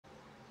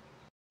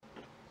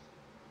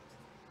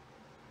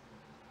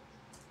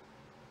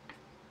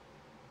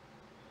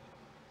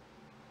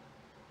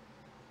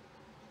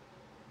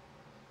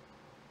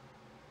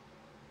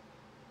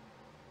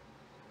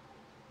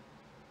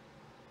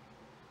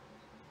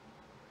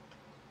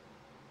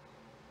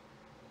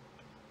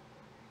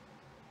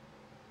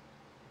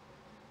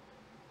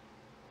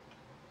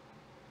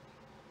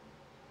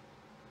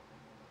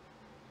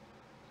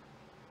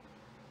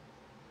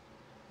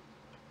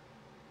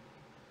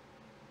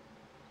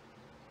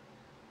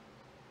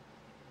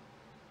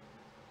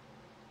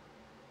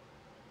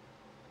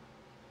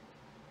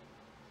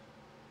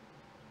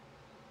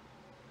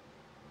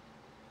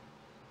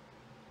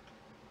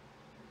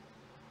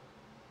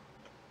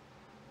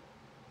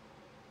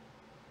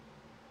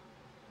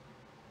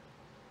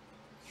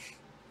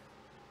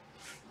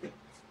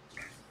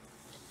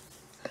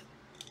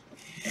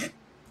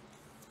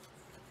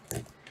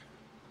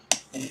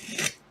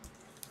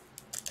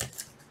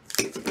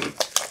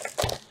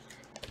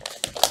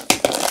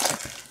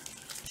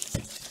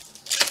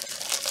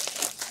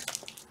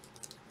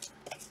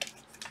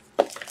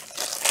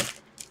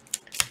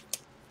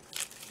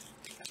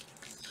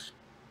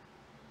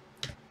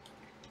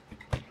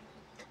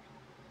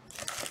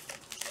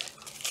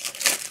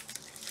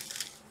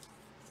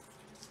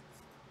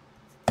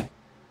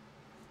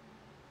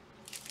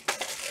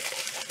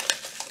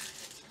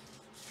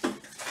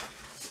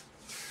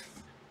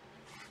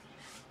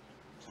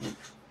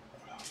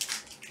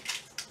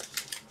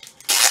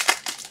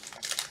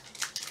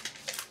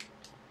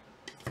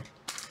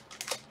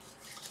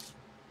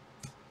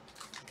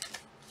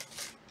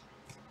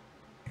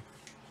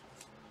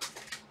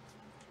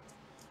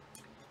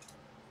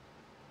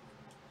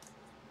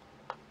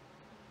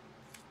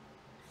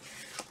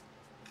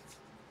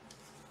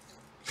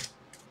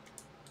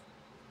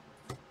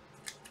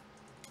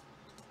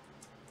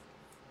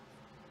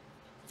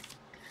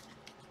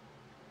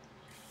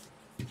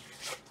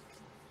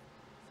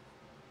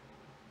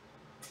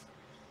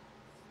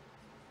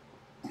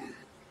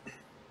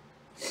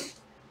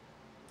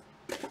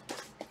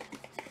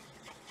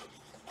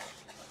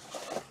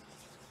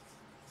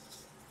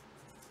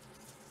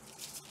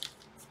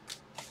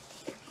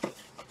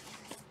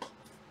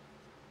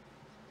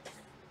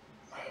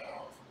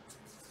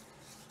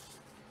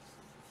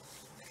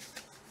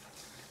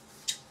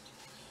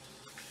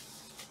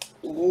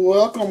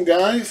Welcome,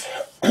 guys.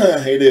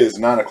 It is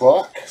 9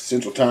 o'clock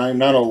Central Time,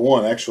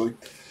 9:01 actually,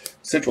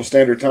 Central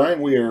Standard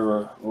Time. We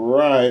are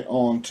right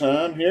on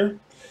time here.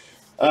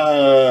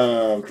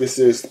 This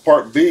is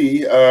part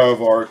B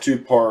of our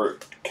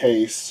two-part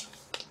case,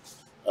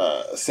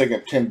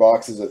 second 10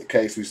 boxes of the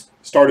case. We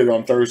started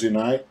on Thursday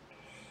night.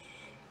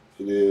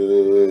 It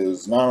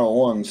is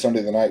 9:01,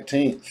 Sunday the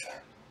 19th.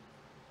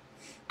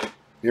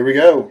 Here we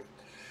go.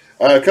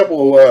 A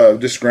couple of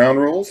just ground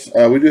rules.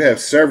 We do have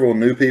several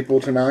new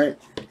people tonight.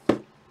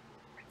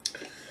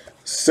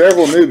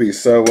 Several newbies,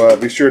 so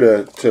be sure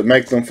to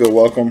make them feel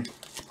welcome.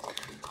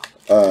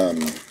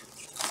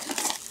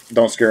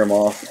 Don't scare them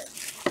off.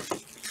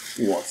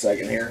 Give me 1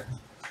 second here.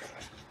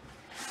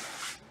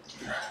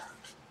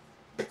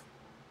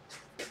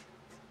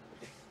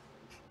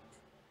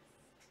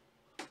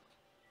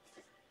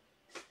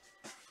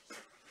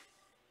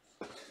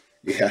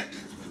 Yeah.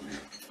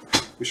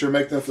 Be sure to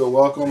make them feel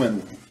welcome,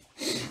 and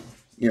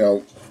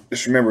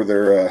just remember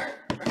they're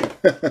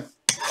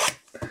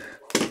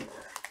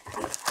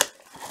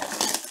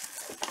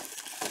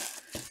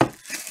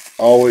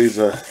always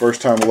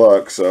first time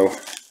luck, so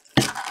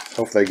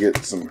hope they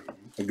get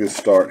a good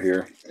start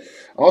here.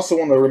 I also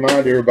want to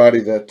remind everybody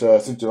that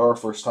since there are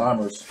first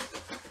timers,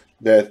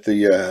 that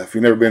if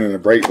you've never been in a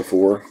break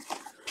before,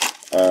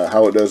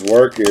 how it does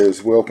work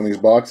is we open these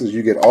boxes,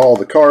 you get all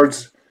the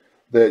cards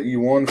that you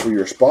won for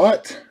your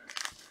spot.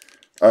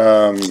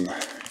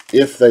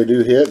 If they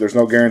do hit, there's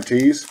no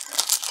guarantees.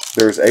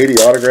 There's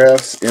 80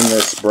 autographs in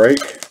this break,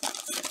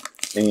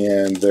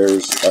 and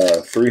there's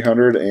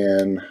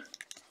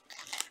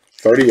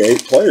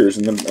 338 players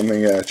in the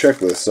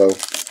checklist. So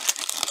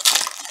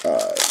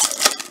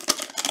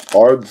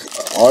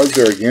odds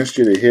are against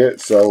you to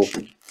hit, so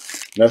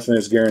nothing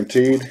is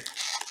guaranteed.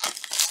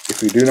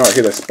 If you do not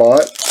hit a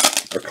spot,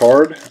 or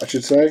card, I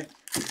should say,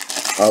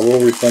 I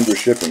will refund your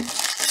shipping.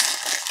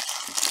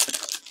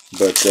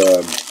 But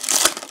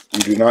you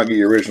do not get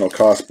your original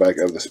cost back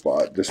of the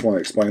spot. Just want to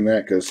explain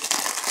that because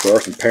there are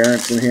some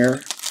parents in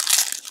here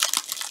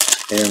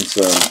and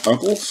some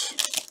uncles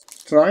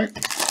tonight.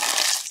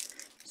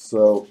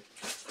 So,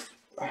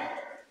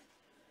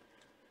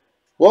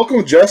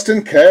 welcome,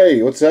 Justin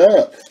K. What's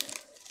up?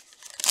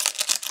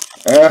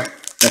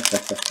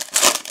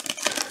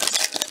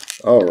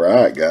 All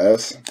right,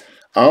 guys.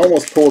 I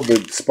almost pulled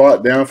the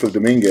spot down for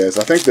Dominguez.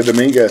 I think the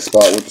Dominguez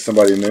spot went to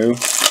somebody new,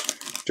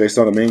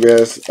 Jason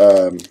Dominguez.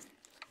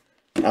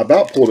 I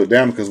about pulled it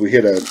down because we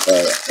hit a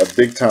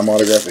big time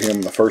autograph of him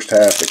in the first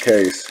half of the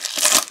case.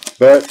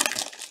 But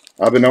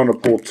I've been known to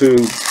pull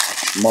two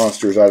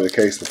monsters out of the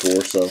case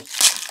before, so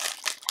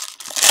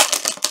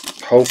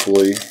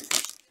hopefully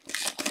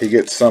he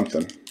gets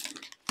something.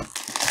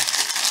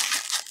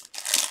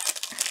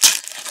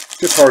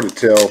 Just hard to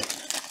tell,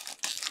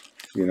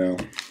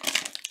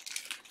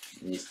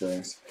 these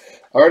things.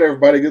 All right,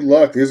 everybody, good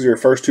luck. These are your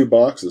first two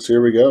boxes.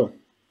 Here we go.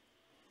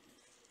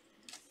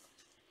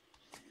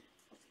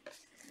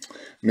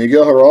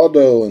 Miguel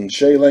Geraldo and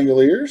Shea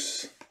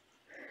Langoliers.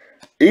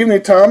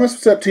 Evening, Thomas.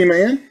 What's up,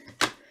 T-Man?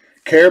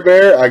 Care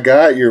Bear, I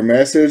got your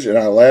message, and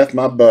I laughed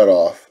my butt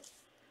off.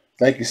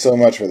 Thank you so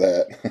much for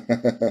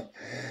that.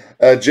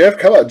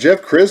 Jeff, how about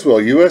Jeff Criswell,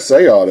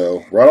 USA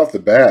Auto, right off the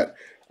bat.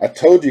 I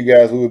told you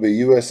guys we would be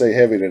USA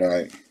heavy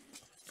tonight.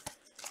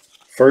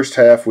 First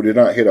half, we did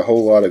not hit a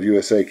whole lot of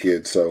USA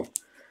kids, so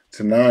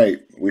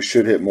tonight we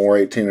should hit more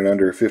 18 and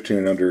under, 15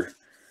 and under.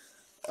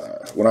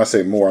 When I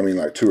say more, I mean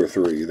like 2 or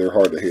 3. They're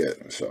hard to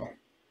hit. So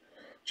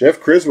Jeff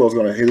Criswell is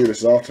going to lead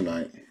us off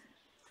tonight.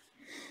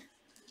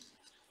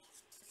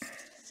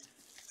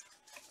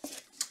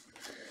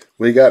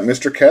 We got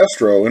Mr.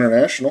 Castro,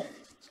 International.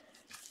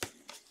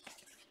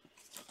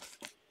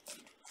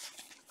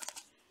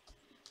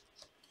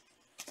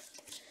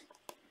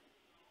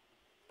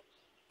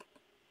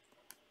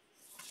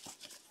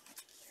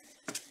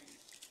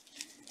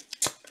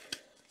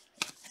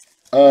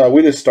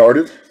 We just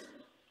started.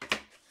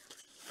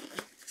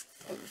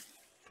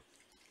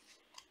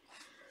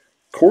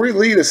 Corey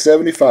Lee to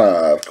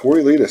 75.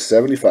 Corey Lee to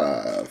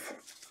 75.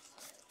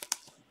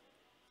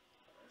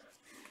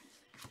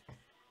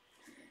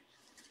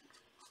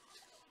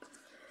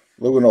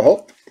 Logan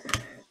O'Hope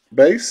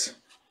base.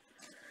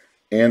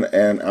 And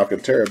an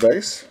Alcantara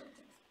base.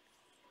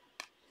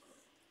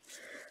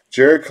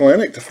 Jared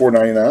Kalenic to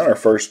 499, our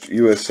first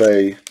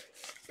USA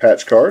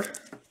patch card.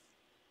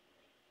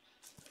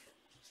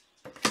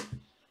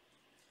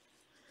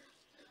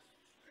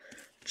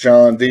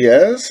 John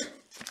Diaz.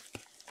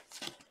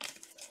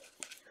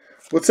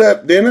 What's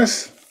up,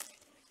 Dennis?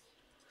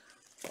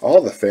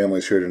 All the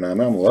families here tonight.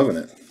 I'm loving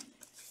it.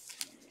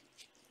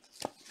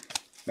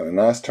 Got a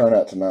nice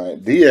turnout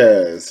tonight.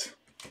 Diaz.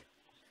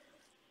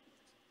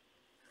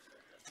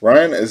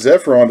 Ryan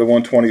Zefron to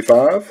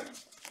 125.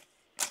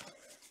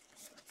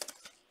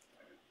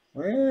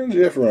 Ryan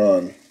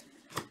Zefron.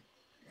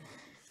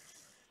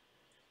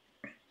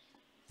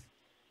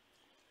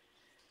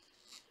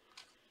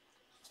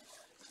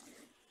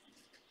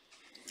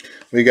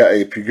 We got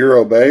a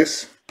Paguro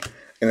base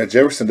and a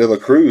Jefferson De La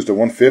Cruz to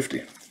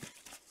 150.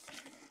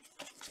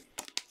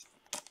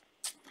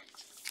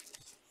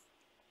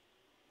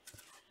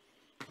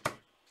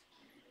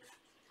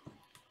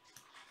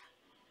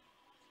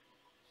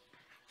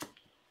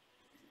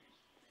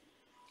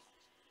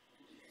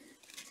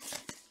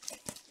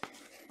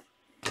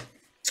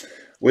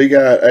 We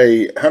got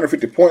a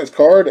 150 points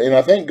card, and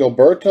I think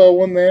Gilberto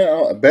won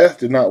that. Beth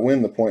did not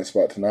win the point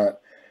spot tonight.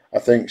 I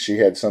think she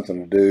had something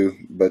to do,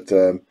 but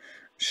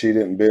she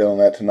didn't bid on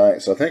that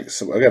tonight. So I think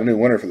I got a new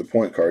winner for the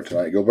point card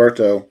tonight.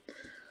 Gilberto,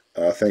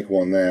 I think,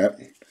 won that.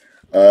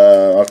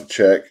 I'll have to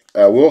check.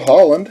 Will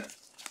Holland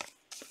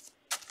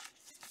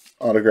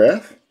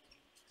autograph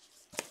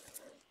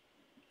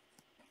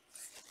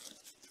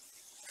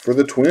for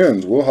the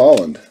Twins. Will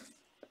Holland,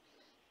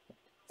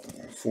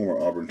 former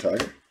Auburn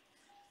Tiger.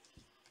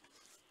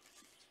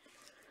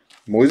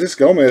 Moises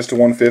Gomez to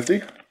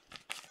 150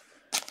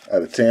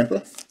 out of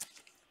Tampa.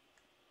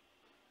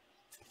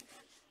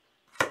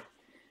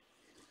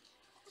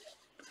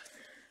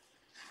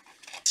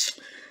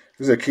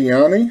 There's a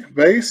Kiani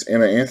base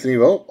and an Anthony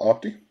Volpe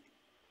Opti.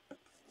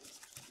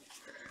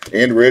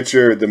 And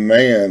Richard, the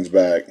man's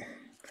back.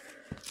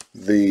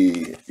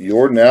 The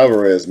Jordan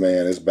Alvarez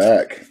man is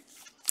back.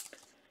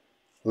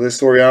 Liz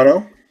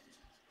Soriano.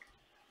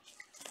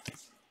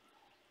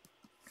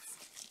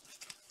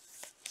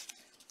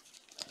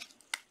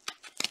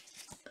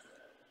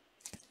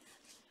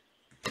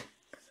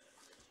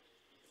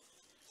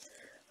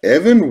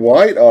 Evan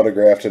White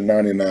autographed to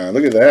 99.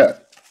 Look at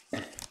that.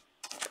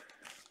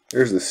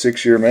 There's the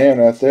 6-year man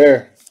right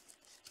there.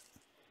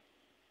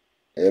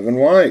 Evan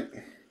White.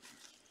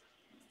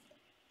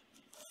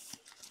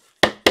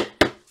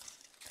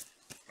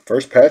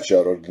 First patch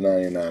auto to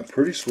 99.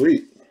 Pretty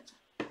sweet.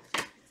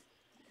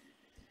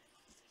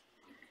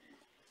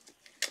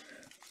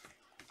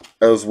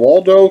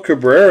 Oswaldo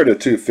Cabrera to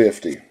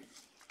 250.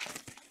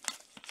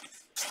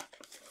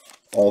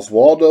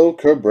 Oswaldo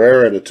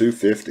Cabrera to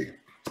 250.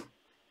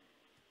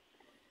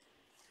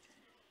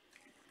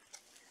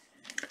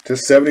 To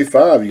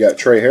 75, you got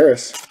Trey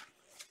Harris.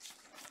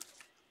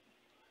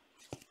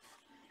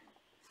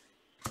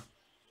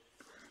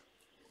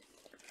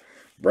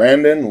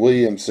 Brandon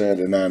Williamson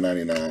to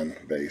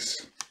 999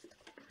 base.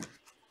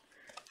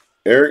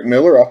 Eric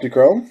Miller,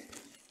 Optichrome.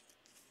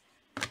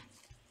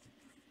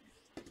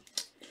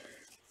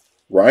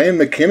 Ryan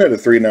McKenna to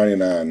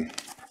 399.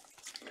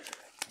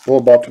 Well,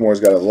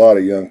 Baltimore's got a lot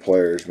of young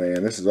players,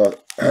 man. This is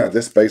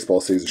this baseball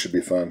season should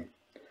be fun.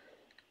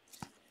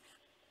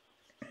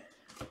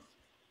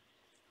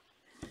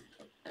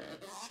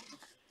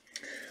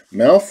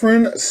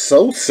 Malfrin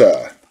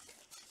Sosa.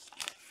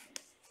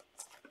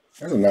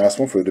 That's a nice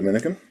one for the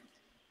Dominican.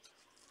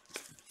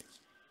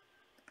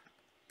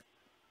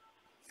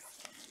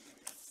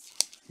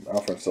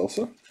 Malfrin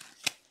Sosa.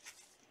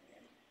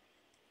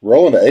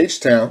 Rolling to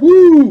H-Town.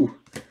 Woo!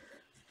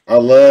 I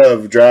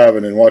love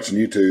driving and watching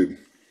YouTube.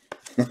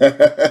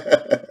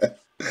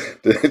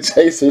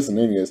 Jesus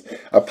Nunez.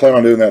 I plan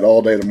on doing that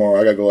all day tomorrow.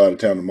 I got to go out of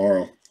town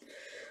tomorrow.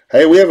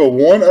 Hey, we have a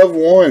 1 of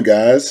 1,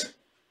 guys.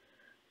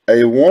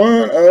 A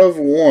 1 of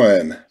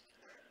 1.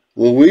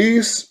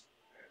 Luis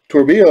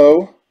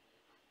Torbillo.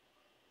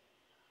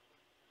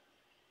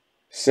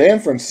 San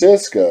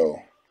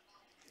Francisco.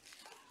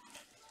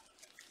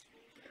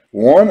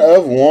 1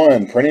 of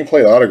 1. Printing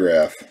plate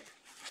autograph.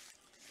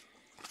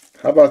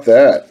 How about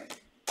that?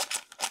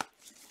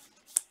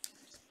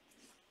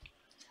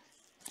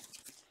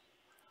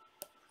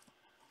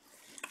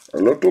 A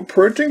little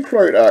printing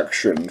plate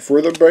action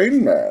for the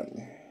Bane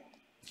Man.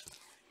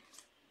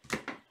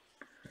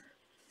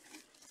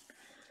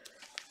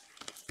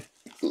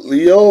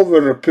 Leo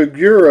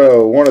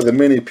Piguro, one of the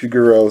many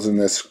Piguros in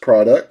this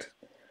product.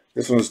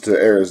 This one's to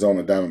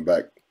Arizona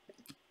Diamondback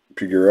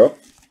Piguro.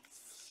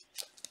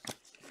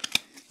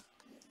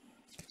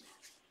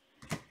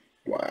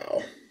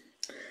 Wow.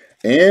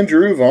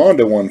 Andrew Vaughn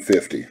to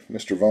 150.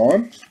 Mr.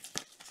 Vaughn.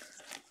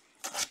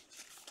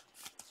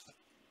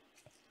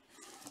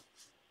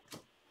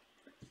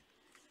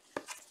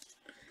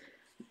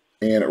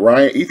 And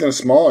Ethan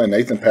Small and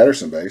Nathan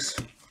Patterson base.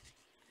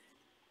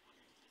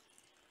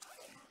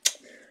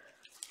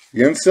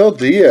 Yensel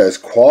Diaz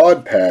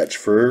quad patch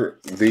for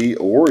the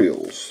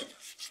Orioles.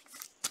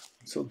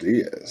 Yensel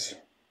Diaz.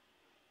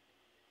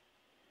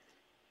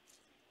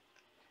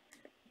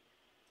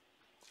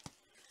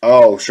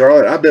 Oh,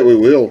 Charlotte, I bet we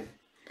will.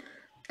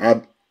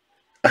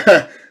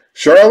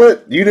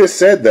 Charlotte, you just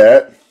said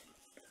that.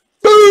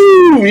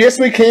 Boom! Yes,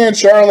 we can,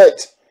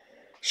 Charlotte.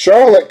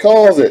 Charlotte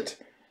calls it.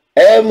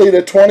 Adley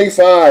to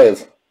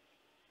 25.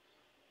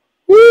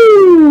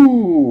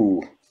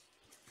 Woo!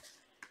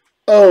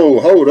 Oh,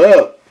 hold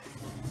up.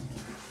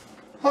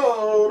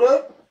 Hold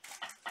up.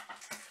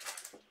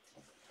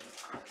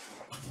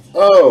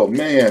 Oh,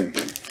 man.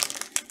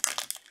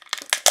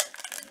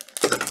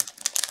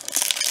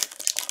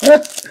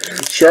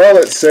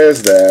 Charlotte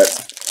says that,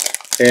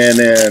 and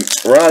then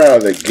right out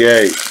of the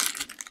gate.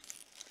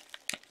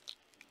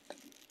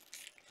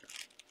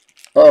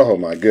 Oh,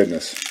 my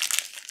goodness.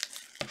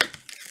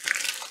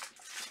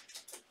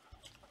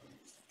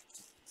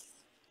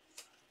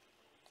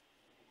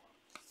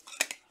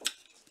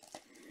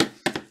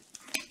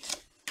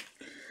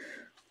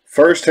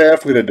 First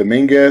half, we hit a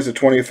Dominguez to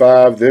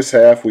 25. This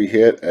half, we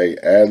hit a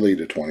Adley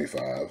to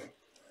 25.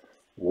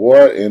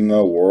 What in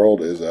the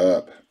world is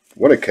up?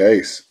 What a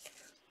case.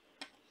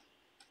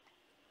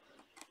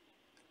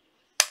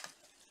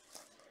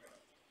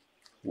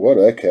 What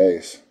a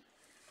case.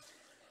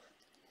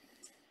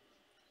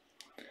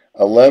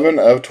 11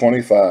 of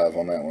 25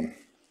 on that one.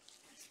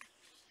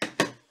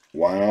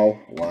 Wow,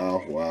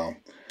 wow, wow.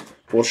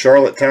 Well,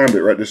 Charlotte timed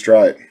it right just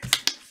right.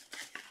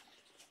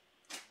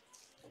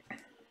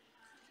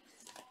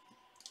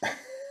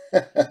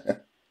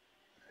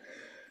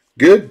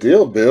 Good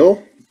deal,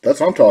 Bill. That's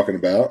what I'm talking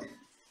about.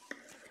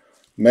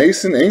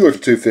 Mason English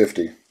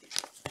 250.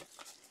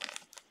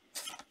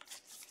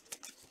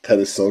 That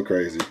is so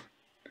crazy.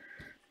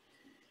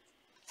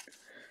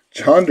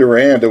 John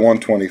Durant to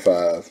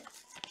 125.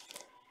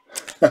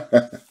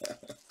 But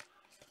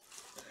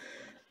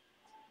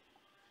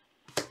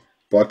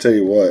I'll tell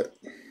you what.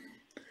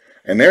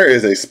 And there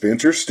is a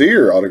Spencer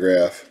Steer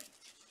autograph.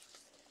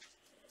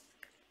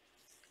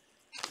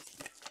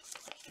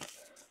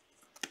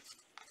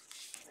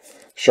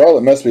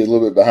 Charlotte must be a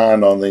little bit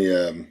behind on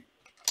the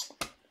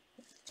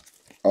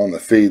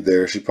feed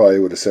there. She probably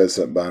would have said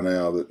something by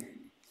now, but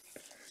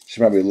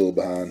she might be a little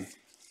behind.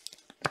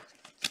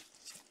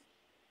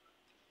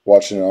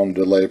 Watching it on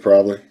delay,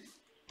 probably.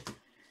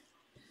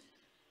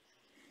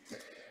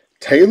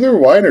 Taylor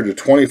Weiner to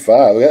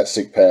 25. We got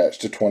sick patch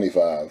to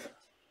 25.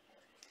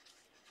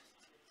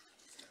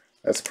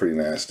 That's pretty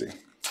nasty.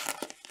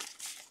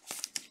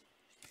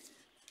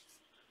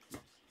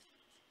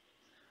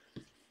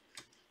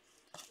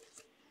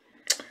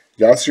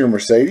 Yasir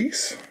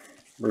Mercedes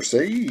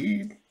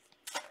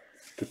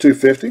to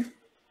 250.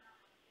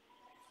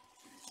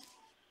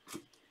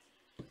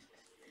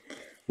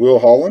 Will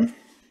Holland.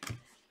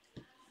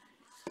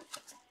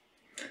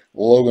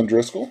 Logan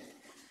Driscoll.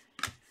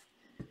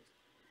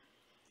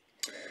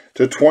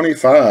 To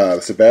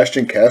 25,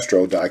 Sebastian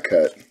Castro die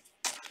cut.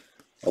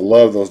 I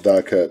love those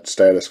die cut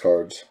status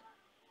cards.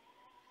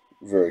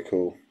 Very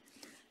cool.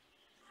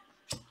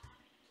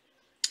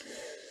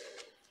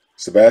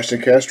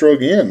 Sebastian Castro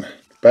again.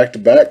 Back to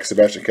back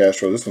Sebastian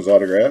Castro. This one's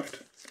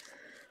autographed.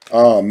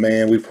 Oh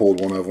man, we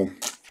pulled one of them.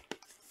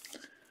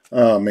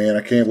 Oh man,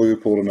 I can't believe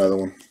we pulled another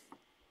one.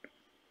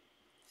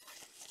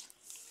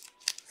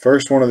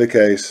 First one of the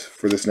case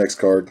for this next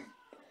card.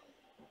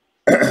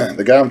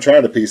 The guy I'm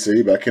trying to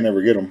PC, but I can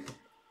never get him.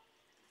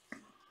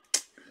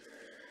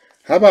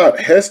 How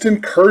about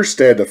Heston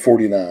Kjerstad to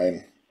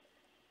 49?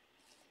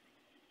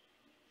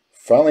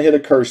 Finally hit a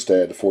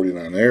Kjerstad to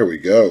 49. There we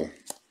go.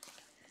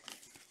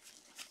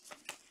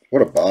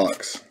 What a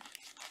box.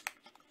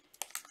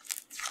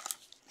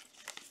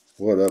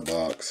 What a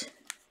box.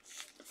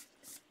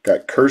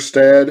 Got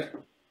Kjerstad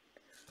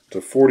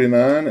to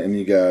 49, and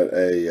you got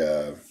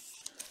a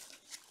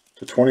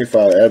to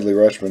 25 Adley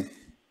Rutschman.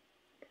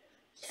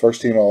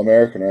 First team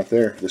All-American right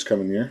there this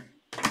coming year.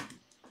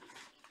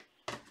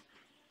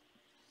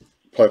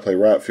 Probably play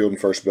right field and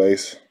first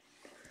base.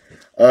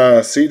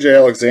 CJ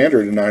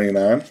Alexander to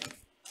 99.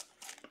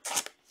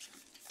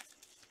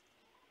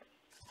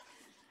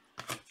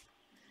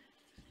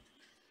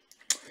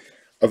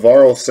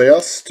 Alvaro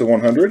Sayas to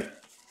 100.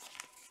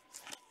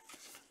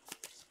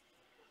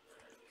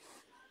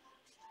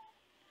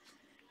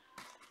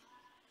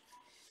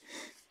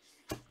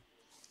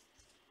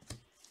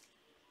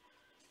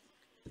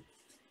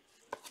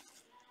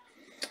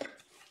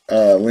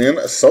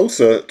 Lynn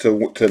Sosa to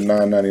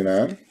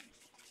 $9.99.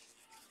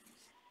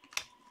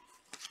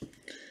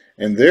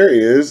 And there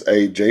is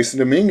a Jason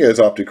Dominguez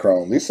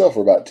Optichrome. These sell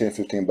for about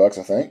 $10-15,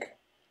 I think. At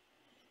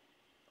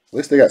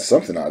least they got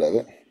something out of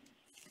it.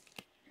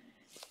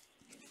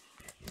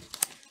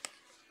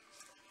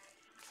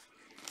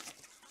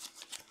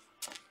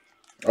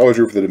 I always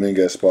root for the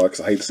Dominguez spot because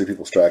I hate to see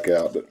people strike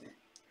out, but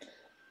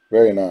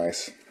very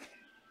nice.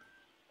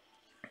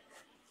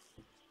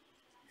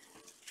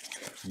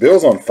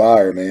 Bill's on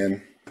fire,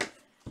 man.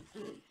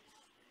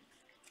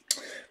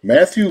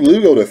 Matthew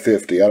Lugo to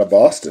 50 out of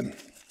Boston.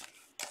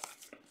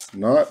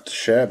 Not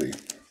shabby.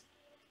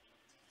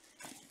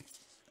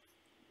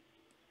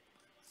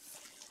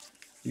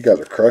 You guys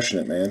are crushing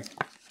it, man.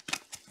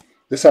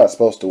 This is how it's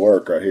supposed to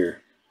work right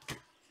here.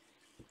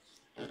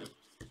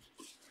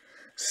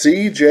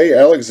 CJ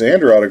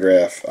Alexander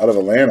autograph out of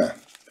Atlanta.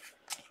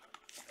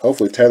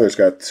 Hopefully Taylor's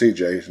got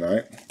CJ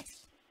tonight.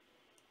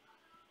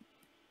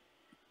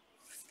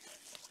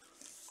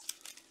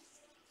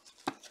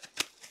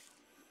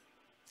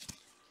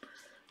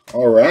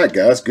 All right,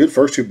 guys. Good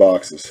first two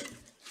boxes.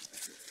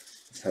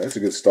 That's a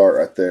good start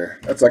right there.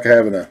 That's like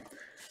having a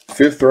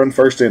 5th run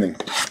first inning.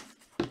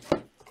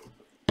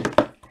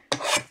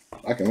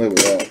 I can live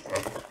with that.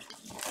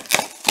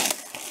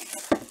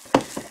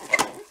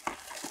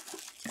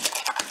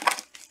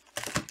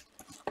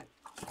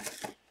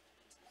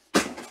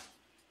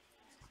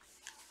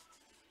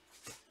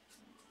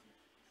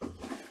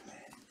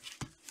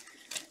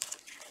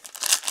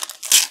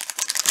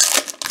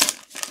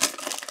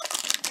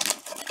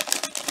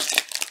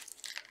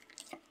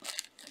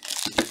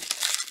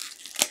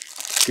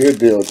 Good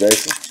deal,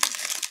 Jason.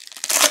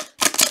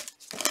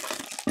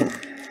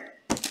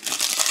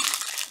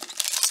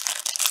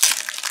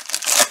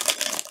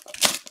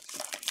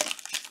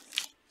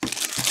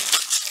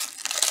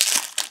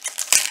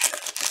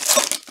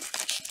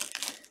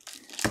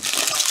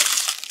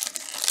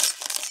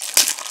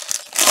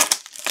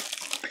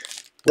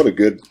 What a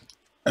good.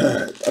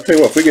 I'll tell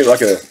you what,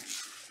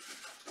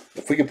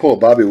 if we can pull a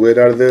Bobby Witt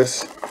out of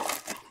this,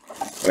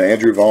 and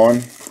Andrew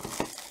Vaughn,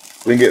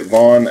 we can get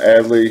Vaughn,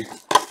 Adley,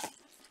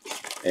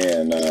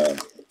 and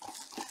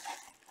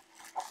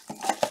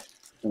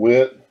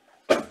Witt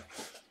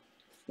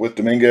with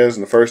Dominguez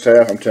in the first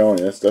half. I'm telling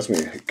you, that's me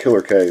a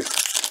killer case.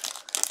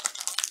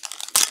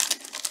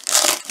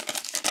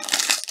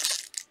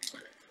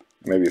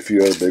 Maybe a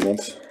few other big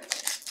ones.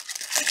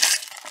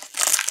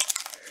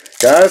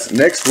 Guys,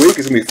 next week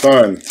is going to be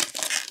fun.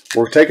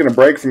 We're taking a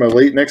break from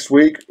Elite next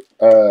week.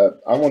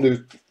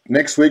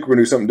 Next week, we're going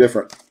to do something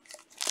different.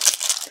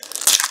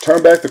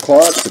 Turn back the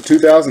clock to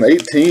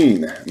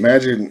 2018.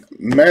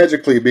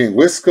 Magically being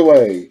whisked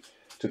away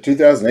to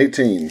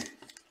 2018.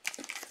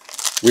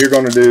 We are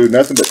going to do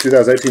nothing but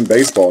 2018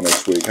 baseball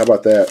next week. How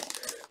about that?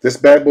 This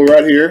bad boy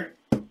right here.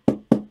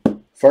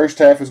 First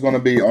half is going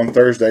to be on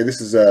Thursday. This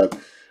is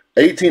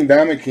 18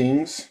 Diamond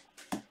Kings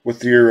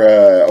with your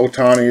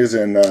Otanis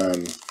and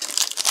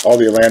all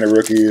the Atlanta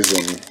rookies.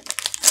 And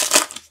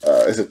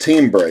it's a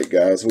team break,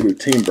 guys. We'll do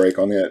team break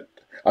on it.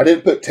 I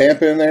didn't put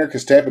Tampa in there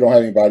because Tampa don't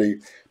have anybody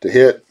to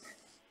hit.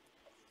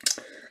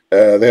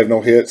 They have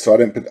no hits, so I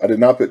did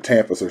not put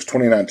Tampa. So there's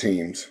 29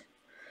 teams.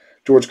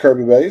 George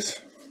Kirby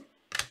base.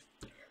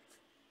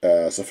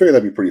 So I figured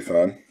that'd be pretty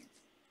fun.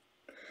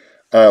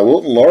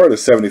 Wilton Laura to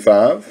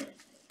 75.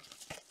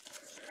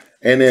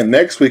 And then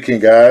next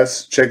weekend,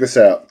 guys, check this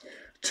out.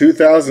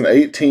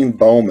 2018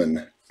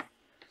 Bowman.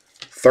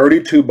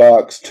 32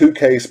 box, 2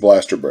 case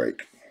blaster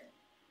break.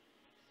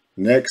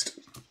 Next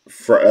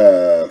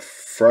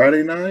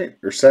Friday night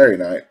or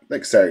Saturday night? I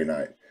think Saturday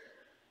night.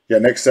 Yeah,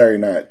 next Saturday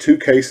night. 2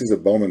 cases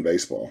of Bowman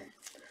baseball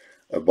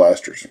of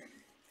blasters.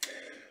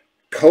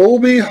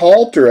 Colby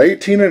Halter,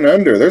 18 and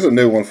under. There's a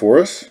new one for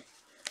us.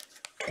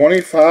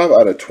 25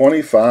 out of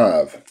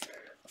 25.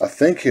 I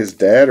think his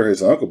dad or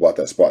his uncle bought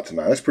that spot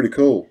tonight. That's pretty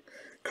cool.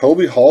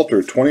 Colby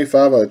Halter,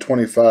 25 out of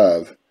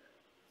 25.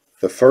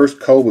 The first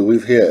Colby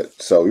we've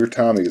hit. So your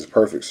timing is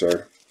perfect,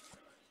 sir.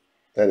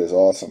 That is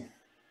awesome.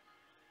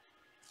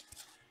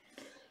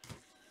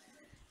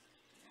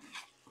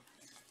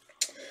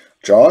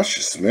 Josh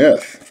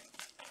Smith.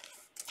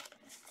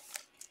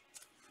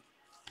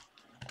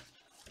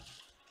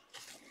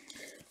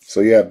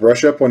 So yeah,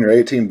 brush up on your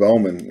 18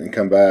 Bowman and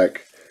come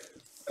back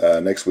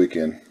next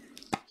weekend.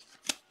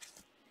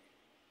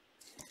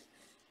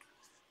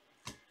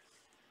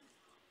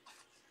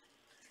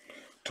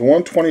 To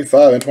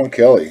 125, Antoine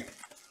Kelly.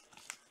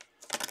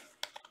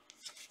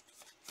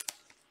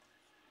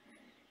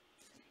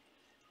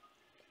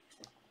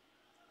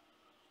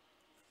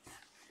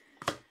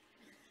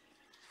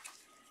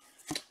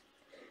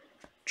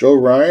 Joe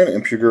Ryan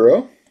and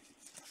Puguro.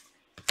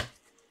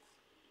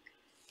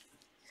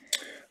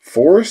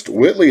 Forrest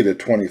Whitley to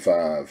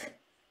 25.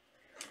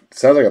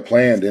 Sounds like a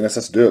plan, Dennis.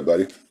 Let's do it,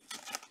 buddy.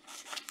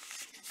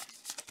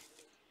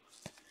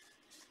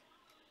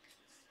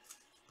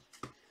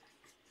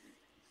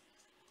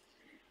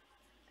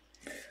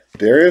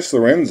 Darius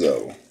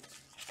Lorenzo.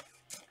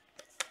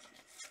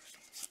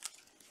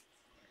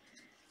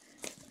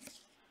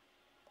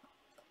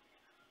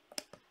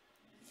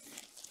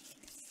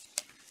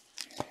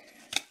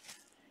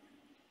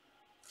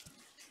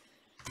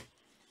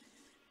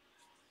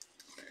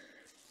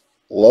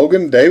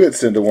 Logan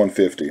Davidson to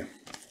 150.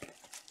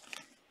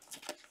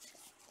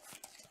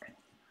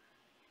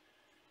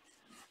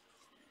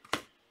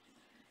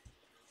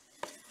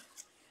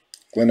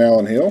 Glenn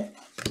Allen Hill.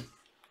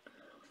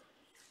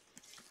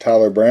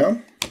 Tyler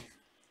Brown.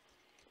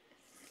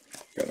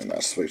 Got a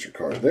nice feature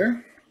card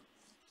there.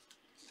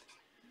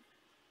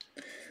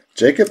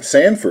 Jacob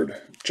Sanford.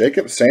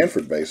 Jacob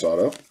Sanford base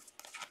auto.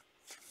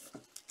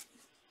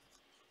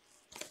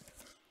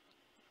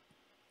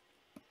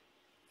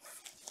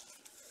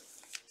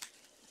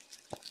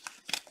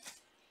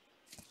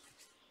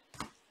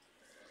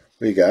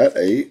 We got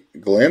a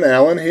Glenn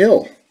Allen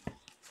Hill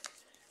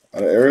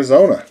out of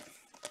Arizona.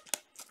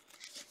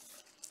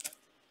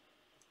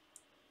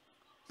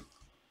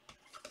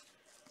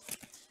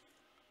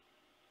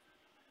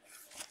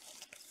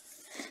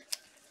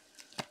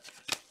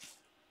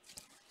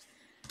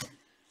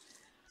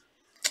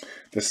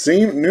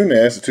 Nasim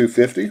Nunez at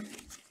 250.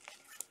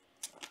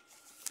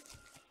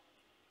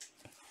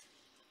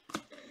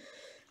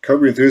 Curb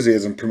Your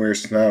Enthusiasm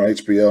premieres tonight on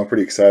HBO. I'm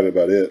pretty excited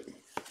about it.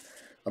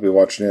 I'll be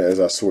watching it as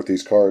I sort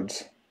these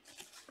cards.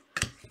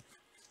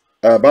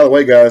 By the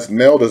way, guys,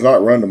 mail does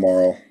not run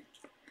tomorrow.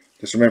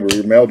 Just remember,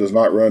 your mail does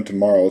not run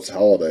tomorrow. It's a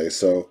holiday,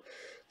 so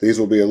these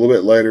will be a little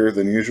bit later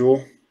than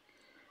usual.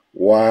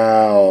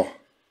 Wow.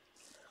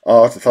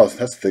 Oh, that's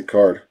a thick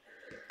card.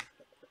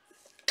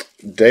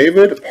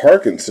 David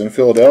Parkinson,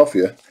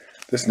 Philadelphia.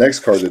 This next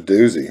card's a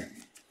doozy.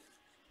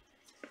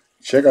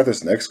 Check out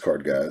this next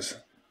card, guys.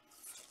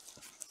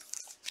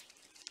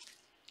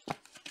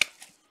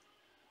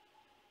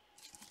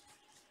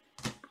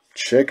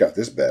 Check out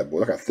this bad boy.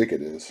 Look how thick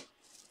it is.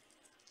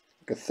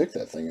 Look how thick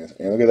that thing is.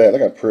 And look at that.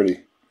 Look how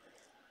pretty.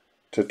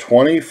 To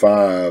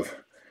 25,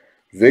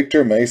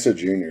 Victor Mesa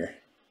Jr.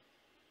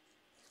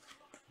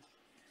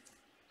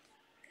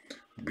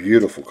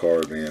 Beautiful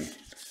card, man.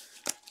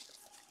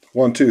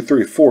 1, 2,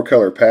 3, 4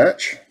 color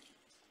patch.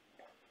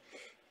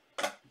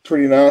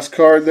 Pretty nice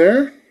card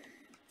there.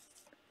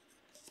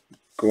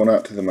 Going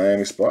out to the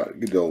Miami spot.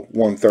 You go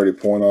 130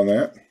 point on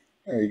that.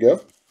 There you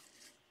go.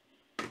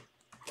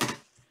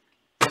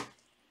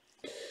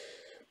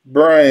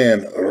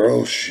 Brian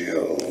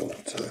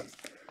Rocio to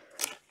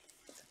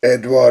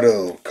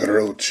Eduardo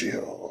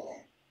Carocchio.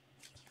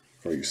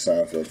 For you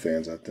Seinfeld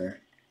fans out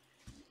there.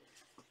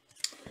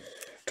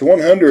 To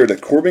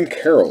 100, Corbin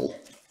Carroll.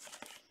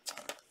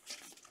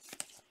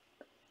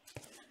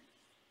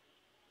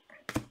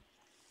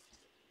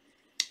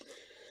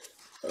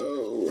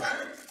 Oh,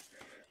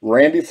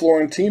 Randy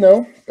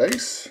Florentino,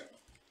 base.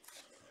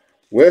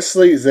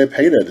 Wesley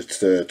Zepeda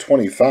to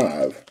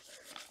 25,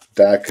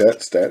 die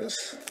cut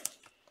status.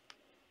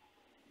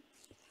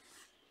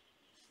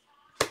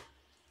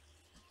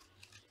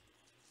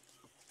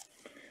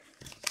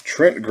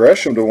 Trent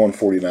Gresham to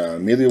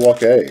 149,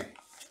 Milwaukee,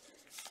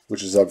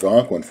 which is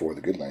Algonquin for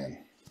the good land.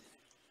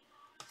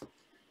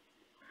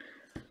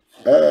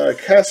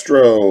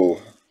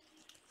 Castro,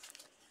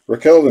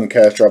 Raquelvin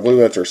Castro, I believe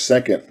that's our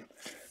second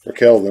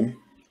Raquelvin.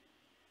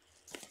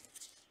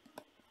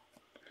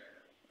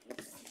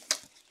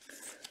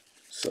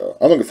 So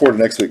I'm looking forward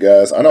to next week,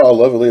 guys. I know I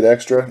love Elite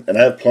Extra, and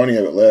I have plenty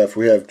of it left.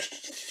 We have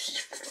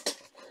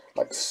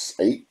like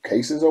 8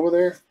 cases over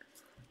there.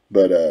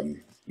 But,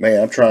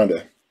 man, I'm trying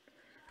to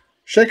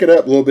shake it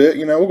up a little bit.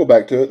 You know, we'll go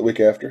back to it the week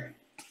after.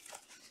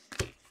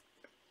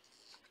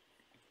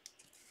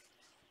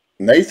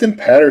 Nathan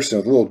Patterson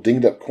with a little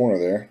dinged up corner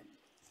there.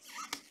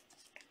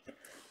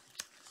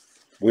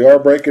 We are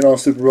breaking on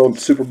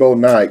Super Bowl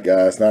night,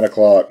 guys, 9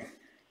 o'clock.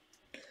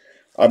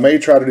 I may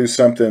try to do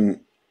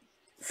something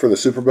for the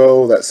Super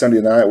Bowl that Sunday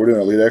night. We're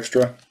doing Elite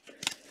Extra.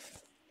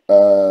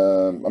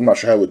 I'm not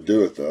sure how we'd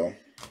do it, though.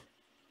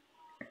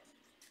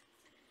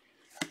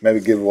 Maybe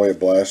give away a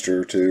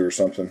blaster or 2 or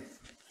something.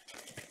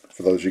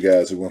 For those of you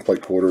guys who want to play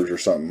quarters or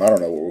something. I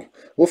don't know.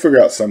 We'll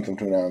figure out something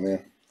between now and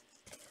then.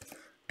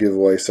 Give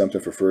away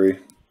something for free.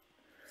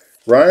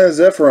 Ryan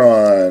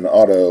Zephyron,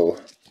 auto.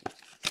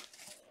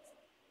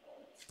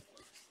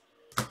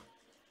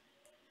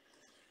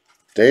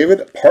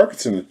 David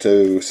Parkinson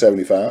to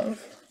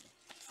 75.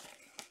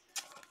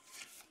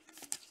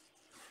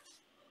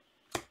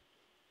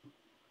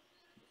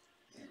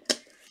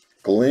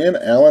 Glenn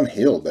Allen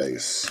Hill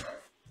base.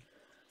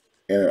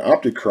 And an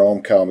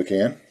Optichrome Kyle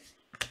McCann.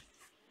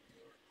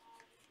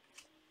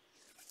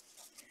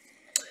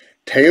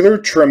 Taylor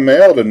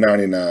Trammell to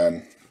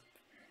 99.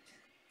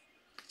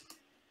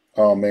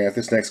 Oh man, if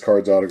this next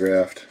card's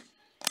autographed.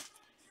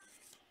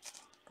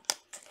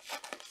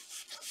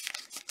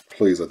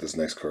 Please let this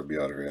next card be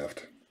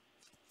autographed.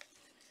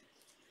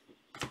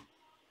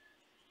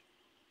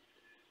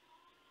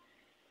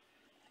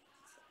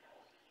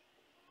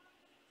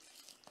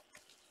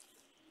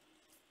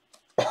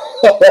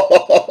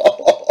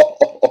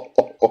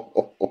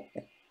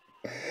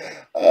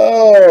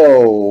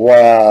 Oh,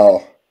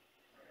 wow.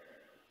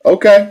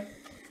 Okay.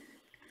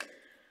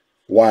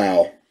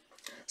 Wow.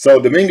 So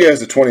Dominguez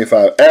to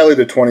 25, Alley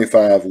to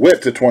 25,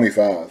 Witt to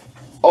 25.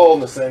 All in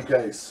the same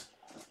case.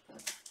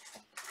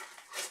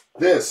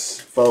 This,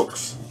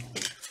 folks,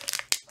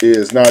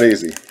 is not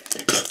easy.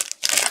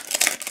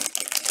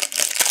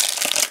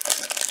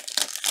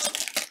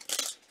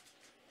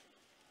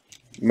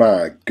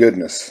 My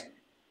goodness.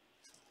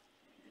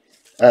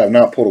 I have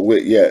not pulled a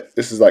Witt yet.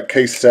 This is like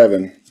case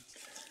 7,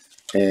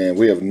 and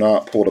we have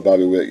not pulled a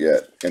Bobby Witt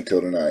yet until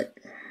tonight.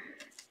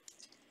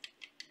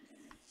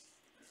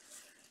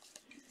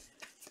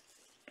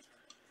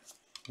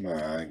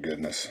 My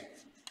goodness.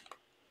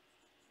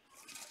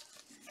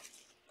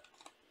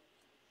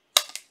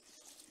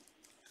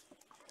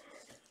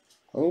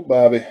 Oh,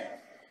 Bobby.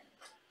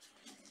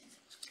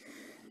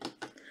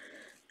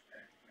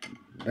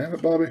 Damn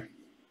it, Bobby.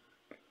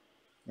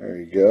 There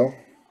you go.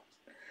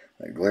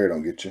 That glare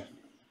don't get you.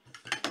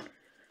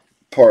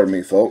 Pardon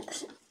me,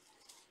 folks.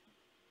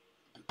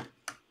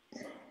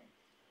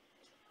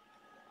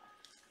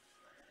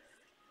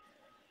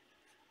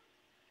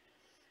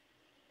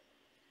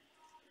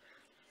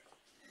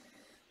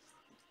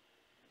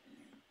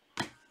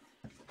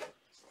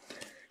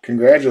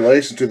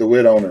 Congratulations to the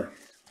Witt owner.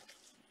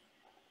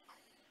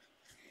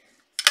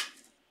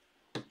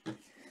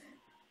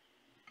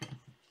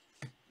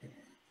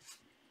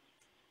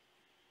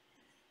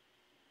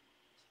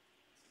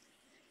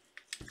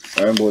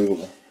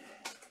 Unbelievable.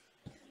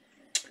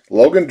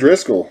 Logan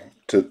Driscoll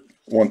to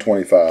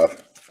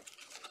 125.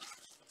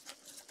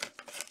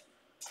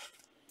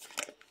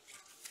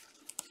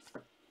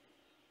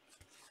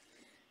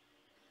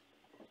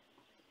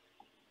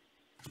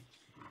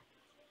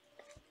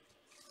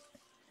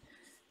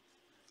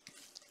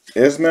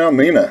 Ismail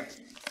Mina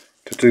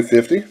to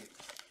 250.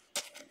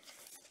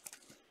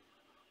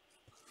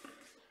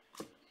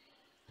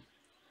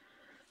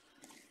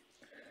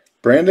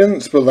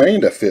 Brandon Spillane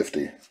to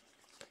 50.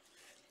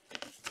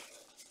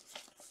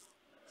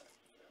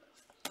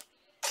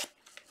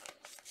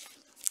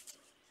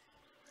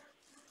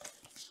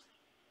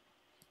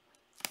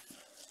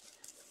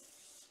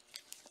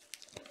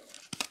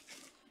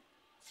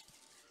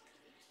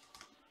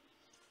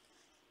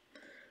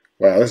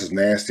 Wow, this is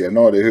nasty. I have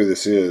no idea who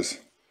this is.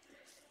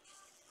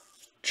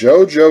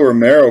 JoJo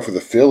Romero for the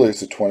Phillies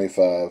to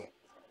 25.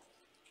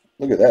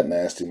 Look at that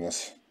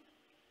nastiness.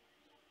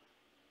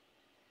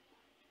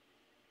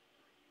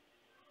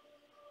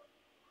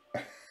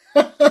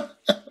 I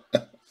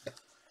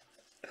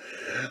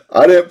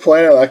didn't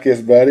plan it like this,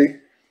 buddy.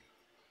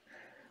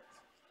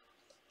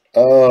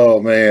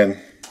 Oh,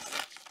 man.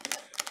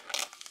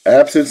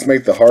 Absence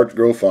make the heart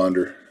grow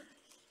fonder.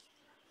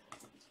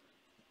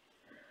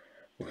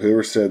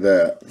 Whoever said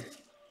that.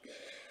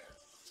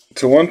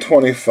 To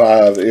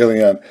 125,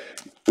 Elian.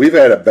 We've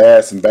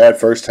had some bad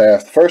first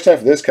half. The first half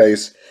of this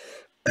case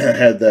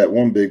had that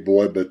one big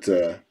boy, but,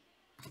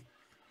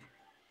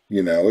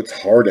 you know,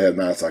 it's hard to have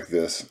nights like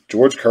this.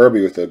 George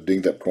Kirby with a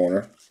dinged up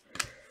corner.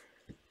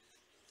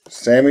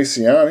 Sammy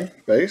Ciani,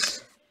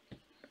 base.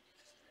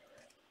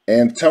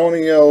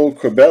 Antonio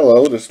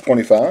Cabello, just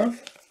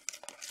 25.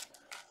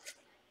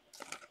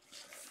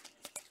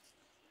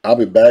 I'll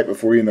be back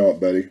before you know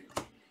it, buddy.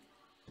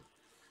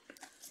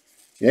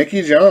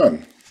 Yankee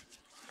John.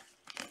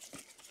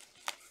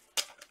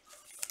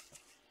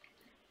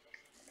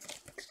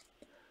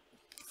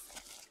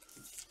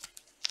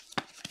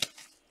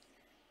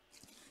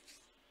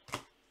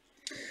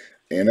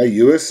 And a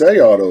USA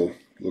auto,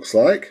 looks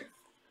like.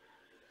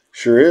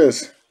 Sure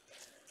is.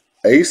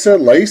 Asa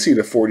Lacy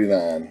to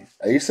 49.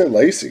 Asa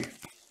Lacy.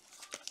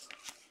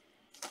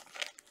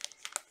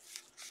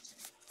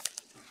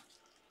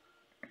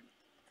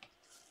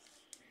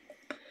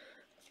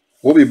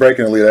 We'll be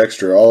breaking Elite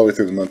Extra all the way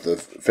through the month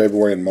of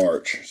February and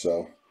March,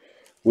 so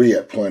we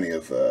have plenty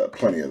of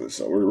it.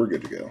 So we're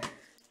good to go.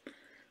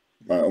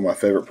 One of my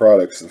favorite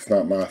products, if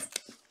not my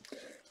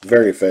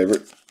very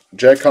favorite.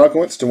 Jack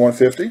Conklin to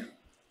 150.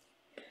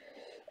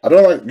 I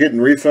don't like getting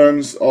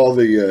refunds, all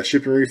the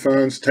shipping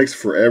refunds. It takes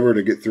forever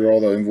to get through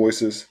all the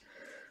invoices.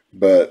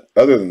 But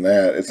other than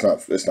that, it's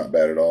not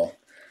bad at all.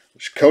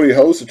 Cody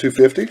Hose to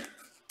 250. It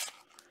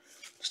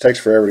takes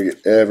forever to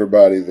get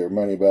everybody their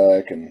money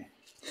back, and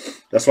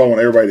that's why I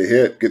want everybody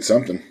to get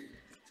something.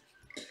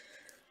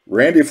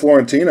 Randy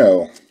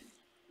Florentino.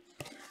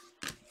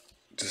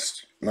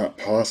 Just not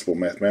possible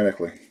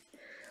mathematically.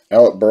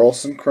 Alec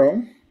Burleson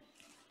Chrome.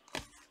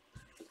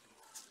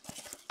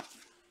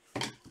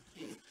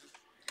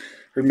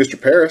 Here's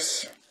Mr.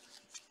 Paris.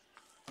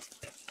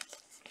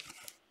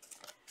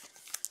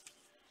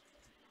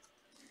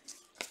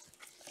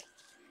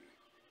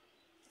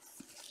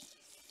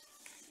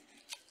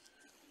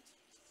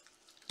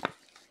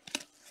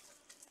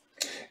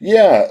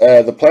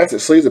 Yeah, the plastic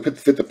sleeves that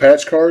fit the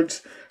patch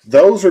cards,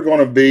 those are going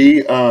to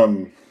be, let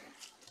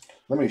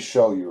me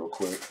show you real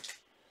quick.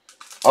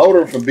 I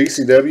ordered them from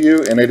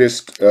BCW, and they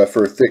just,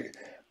 for thick,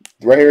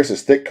 right here it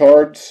says thick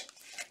cards,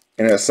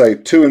 and it'll say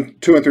 2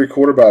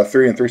 3/4 by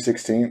 3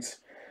 3/16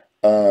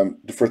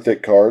 for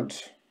thick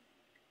cards.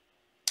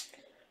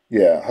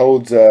 Yeah,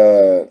 holds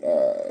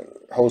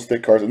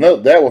thick cards. And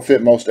that will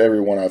fit most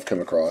every one I've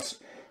come across.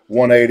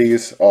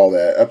 180s, all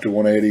that, up to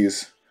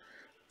 180s.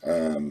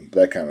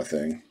 That kind of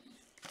thing.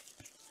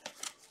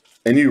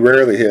 And you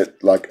rarely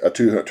hit like a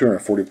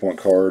 240 point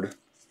card.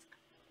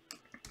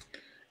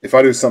 If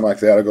I do something like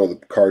that, I'll go to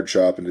the card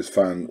shop and just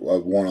find a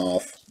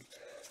one-off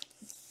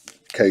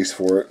case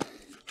for it.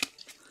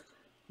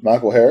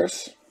 Michael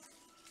Harris.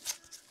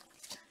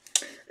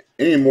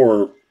 Any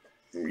more,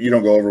 you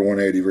don't go over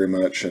 180 very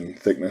much in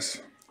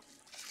thickness.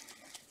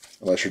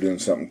 Unless you're doing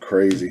something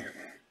crazy.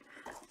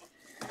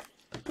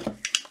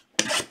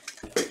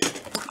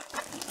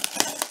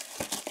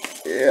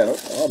 Yeah, no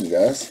problem,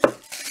 guys.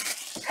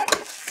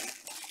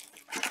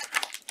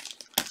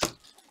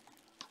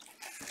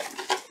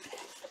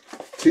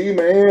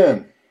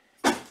 T-Man.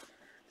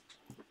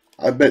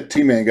 I bet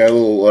T-Man got a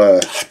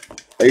little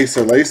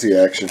Asa Lacy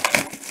action.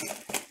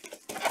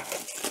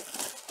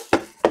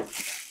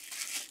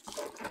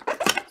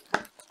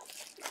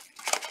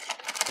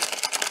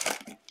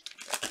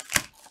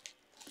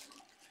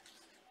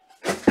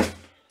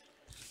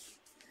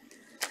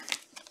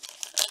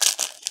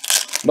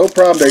 No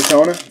problem,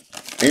 Daytona.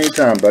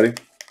 Anytime, buddy.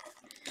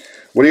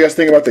 What do you guys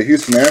think about the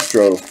Houston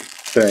Astro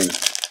thing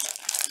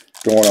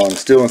going on?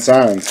 Stealing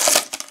signs.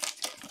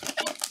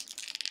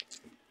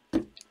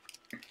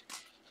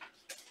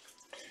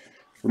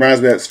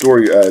 Reminds me of that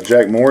story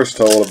Jack Morris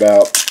told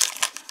about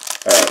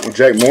when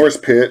Jack Morris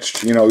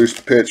pitched. You know, he used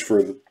to pitch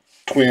for the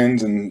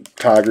Twins and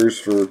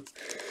Tigers.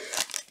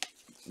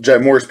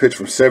 Jack Morris pitched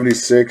from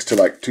 76 to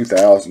like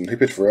 2000. He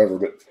pitched forever,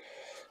 but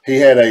he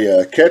had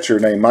a catcher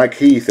named Mike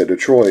Heath at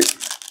Detroit.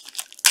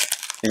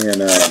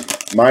 And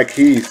Mike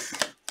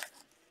Heath,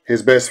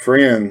 his best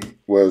friend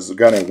was a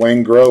guy named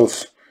Wayne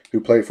Gross, who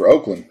played for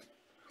Oakland.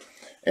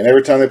 And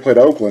every time they played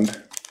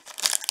Oakland,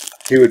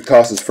 he would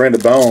toss his friend a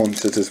bone,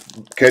 since his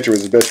catcher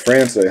was his best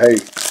friend, say, hey,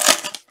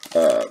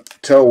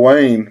 tell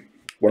Wayne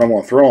what I'm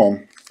going to throw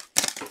him.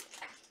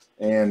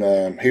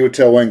 And he would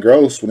tell Wayne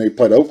Gross when he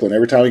played Oakland,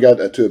 every time he got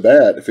to a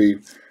bat, if he,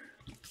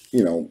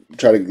 you know,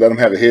 tried to let him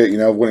have a hit, you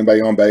know, with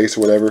anybody on base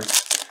or whatever,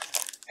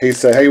 he'd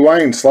say, hey,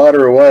 Wayne, slide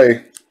her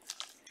away.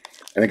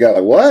 And the guy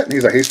like, what? And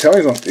he's like, he told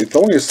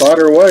me to slide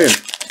her away.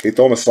 And He'd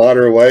throw him a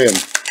slider away, and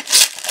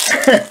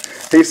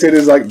he said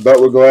his like butt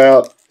would go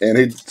out, and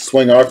he'd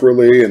swing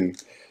awkwardly,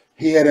 and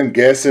he had him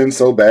guessing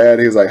so bad.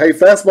 He was like, "Hey,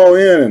 fastball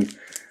in,"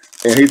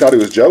 and he thought he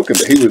was joking,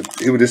 but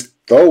he would just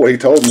throw what he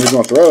told him he was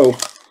going to throw.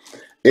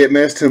 It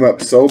messed him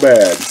up so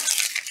bad,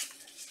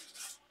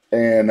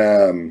 and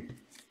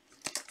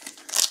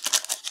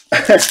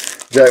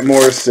Jack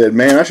Morris said,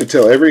 "Man, I should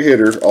tell every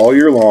hitter all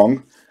year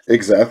long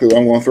exactly what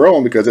I'm going to throw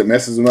them because it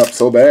messes them up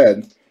so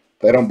bad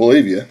they don't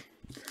believe you,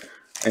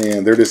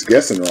 and they're just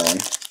guessing wrong."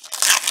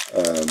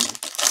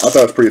 I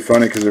thought it was pretty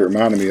funny because it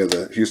reminded me of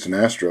the Houston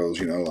Astros.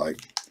 You know, like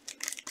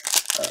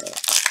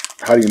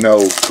how do you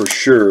know for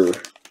sure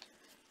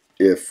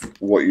if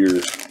what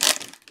you're,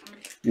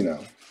 you know,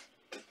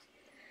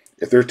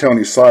 if they're telling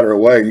you slider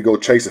away and you go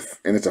chase it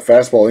and it's a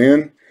fastball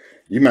in,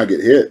 you might get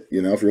hit.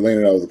 You know, if you're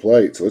leaning over the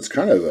plate, so it's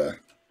kind of a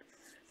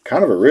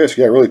risk.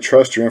 You got to really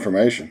trust your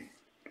information.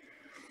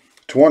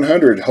 To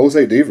 100,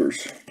 Jose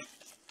Devers.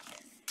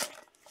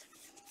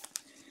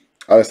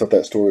 I just thought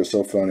that story was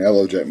so funny. I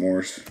love Jack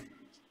Morris.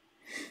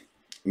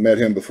 Met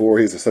him before.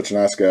 He's such a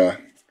nice guy.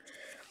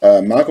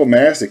 Michael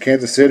Massey,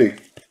 Kansas City.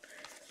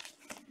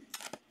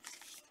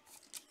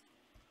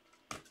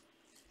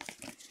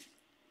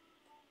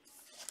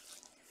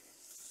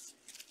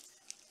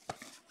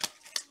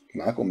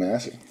 Michael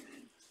Massey.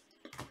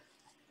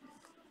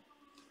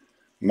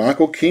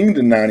 Michael King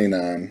to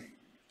 99.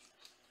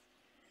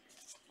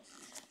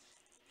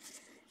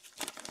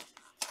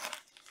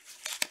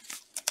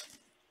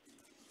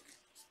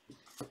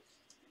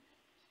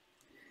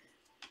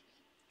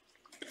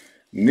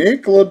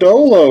 Nick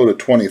Lodolo to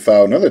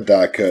 25. Another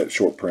die cut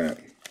short print.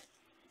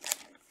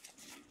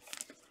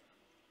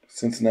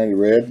 Cincinnati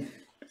Red.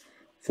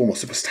 Former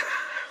superstar.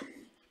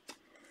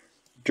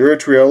 Dura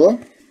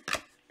Triola.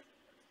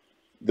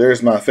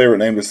 There's my favorite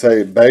name to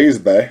say, Bays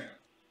Bay.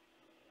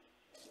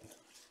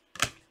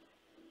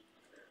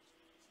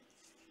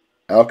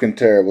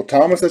 Alcantara. Well,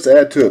 Thomas, let's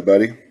add to it,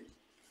 buddy.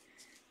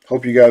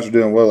 Hope you guys are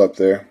doing well up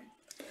there.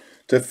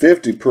 To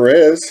 50,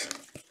 Perez.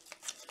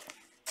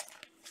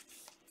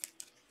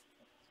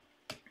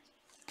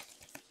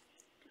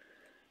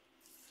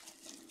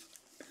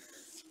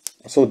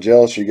 I'm so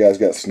jealous you guys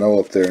got snow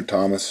up there in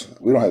Thomas.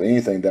 We don't have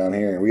anything down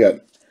here. We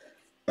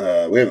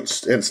haven't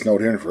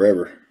snowed here in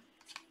forever.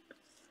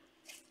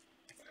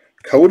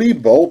 Cody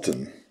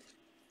Bolton.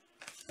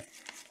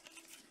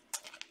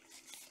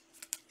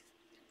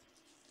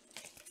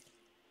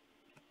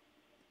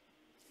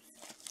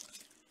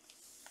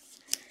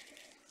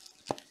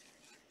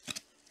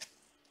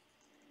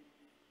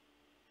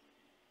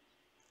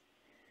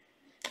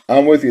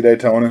 I'm with you,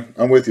 Daytona.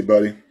 I'm with you,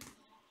 buddy.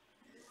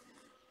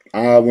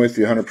 I'm with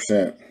you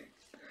 100%.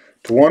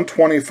 To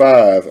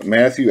 125,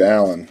 Matthew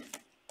Allen.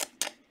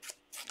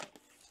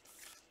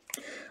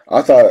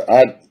 I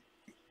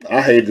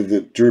hated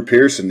that Drew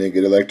Pearson didn't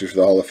get elected to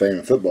the Hall of Fame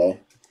in football.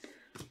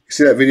 You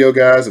see that video,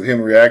 guys, of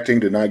him reacting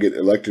to not get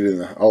elected in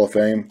the Hall of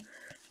Fame?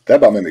 That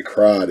about made me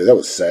cry, dude. That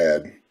was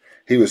sad.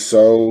 He was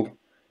so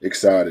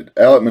excited.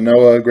 Alec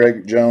Manoa,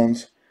 Greg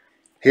Jones,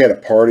 he had a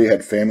party,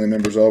 had family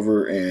members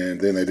over,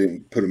 and then they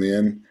didn't put him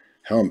in.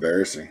 How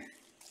embarrassing.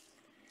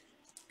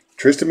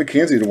 Tristan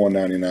McKenzie to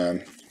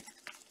 199.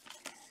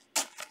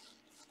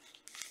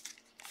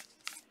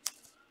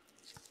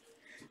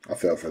 I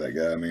felt for that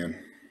guy,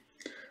 man.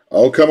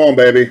 Oh, come on,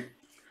 baby.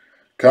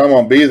 Come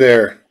on, be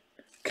there.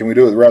 Can we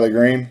do it with Riley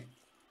Green?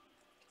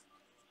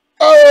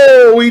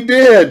 Oh, we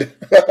did.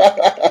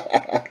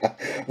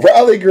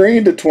 Riley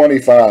Green to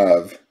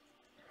 25.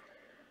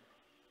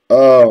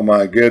 Oh,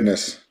 my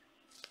goodness.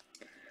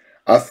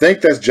 I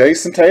think that's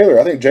Jason Taylor.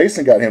 I think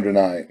Jason got him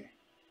tonight.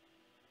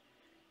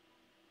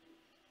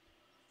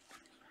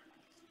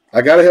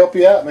 I got to help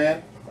you out,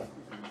 man.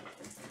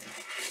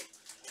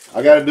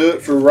 I got to do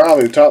it for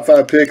Riley. Top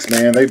 5 picks,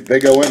 man. They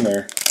go in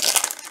there.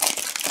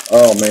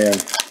 Oh, man.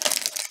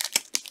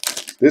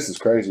 This is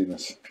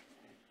craziness.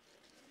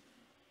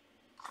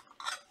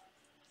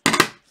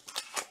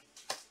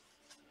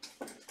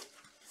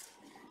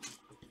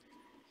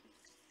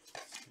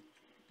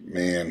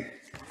 Man.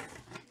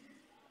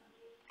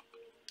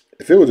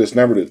 If it was just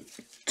numbered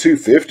to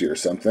 250 or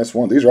something, that's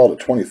one. These are all to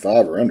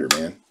 25 or under,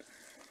 man.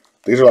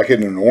 These are like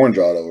hitting an orange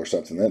auto or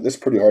something. This is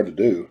pretty hard to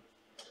do.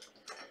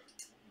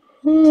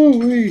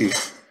 Ooh-wee.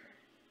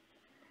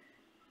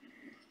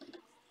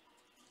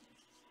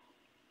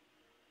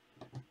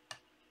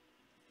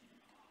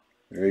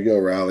 There you go,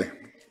 Riley.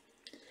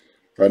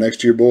 Right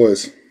next to your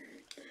boys.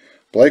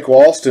 Blake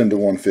Walston to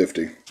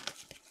 150.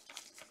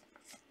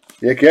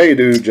 Heck yeah, you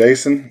do,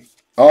 Jason.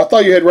 Oh, I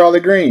thought you had Riley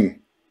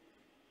Green.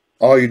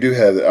 Oh, you do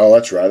have it. Oh,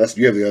 that's right.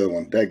 You have the other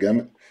one.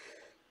 Dadgummit.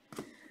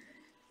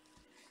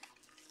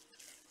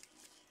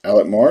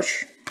 Alec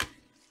Marsh.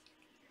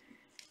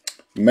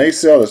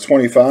 Maysell to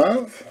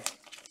 25.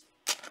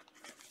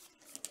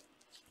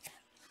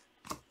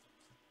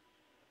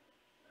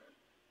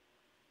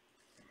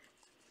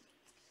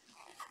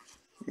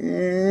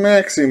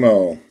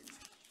 Maximo.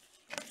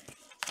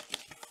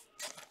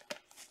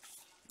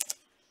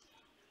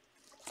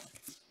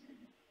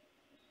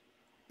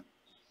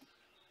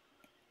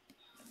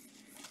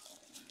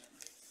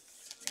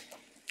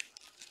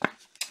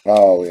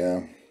 Oh,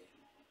 yeah.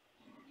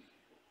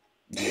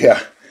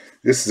 Yeah.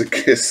 This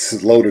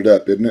is loaded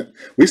up, isn't it?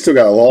 We still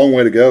got a long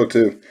way to go,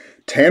 too.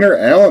 Tanner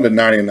Allen to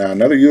 99.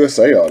 Another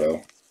USA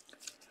auto.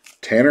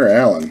 Tanner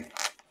Allen.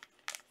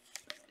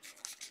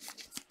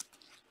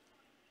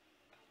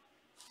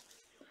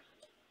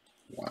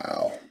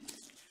 Wow.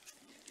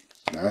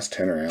 Nice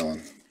Tanner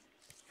Allen.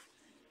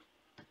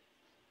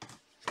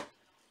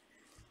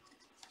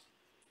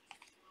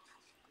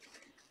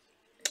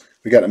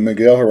 We got a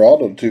Miguel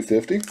Geraldo to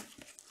 250.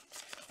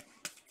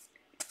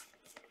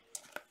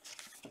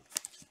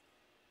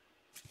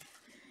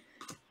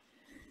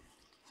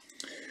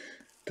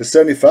 To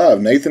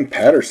 75, Nathan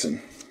Patterson.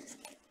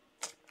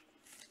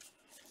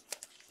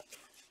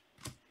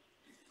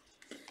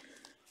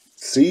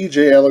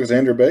 C.J.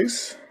 Alexander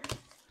base.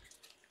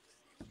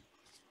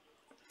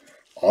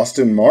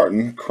 Austin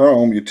Martin,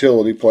 Chrome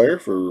utility player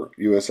for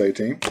USA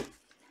team.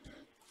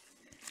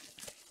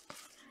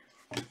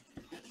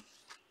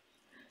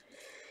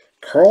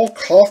 Carl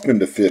Kaufman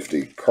to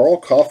 50. Carl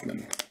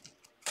Kaufman.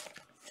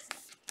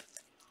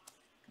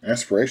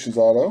 Aspirations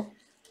auto.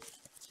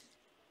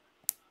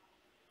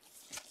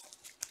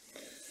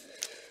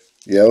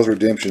 Yeah, those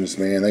redemptions,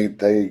 man,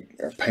 they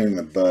are a pain in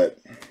the butt.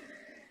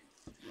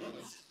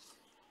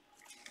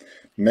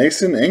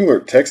 Mason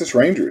Englert, Texas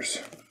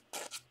Rangers.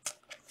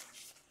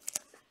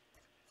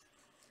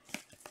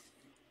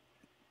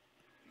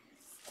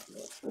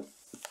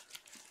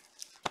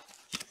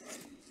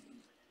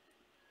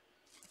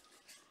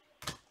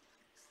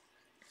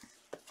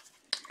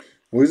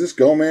 Luis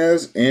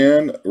Gomez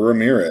and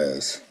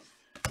Ramirez.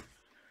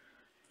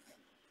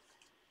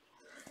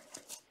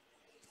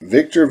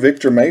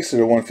 Victor Mesa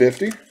to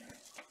 150.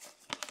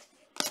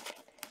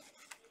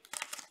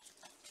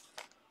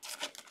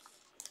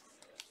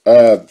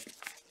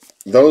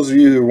 Those of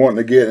you who are wanting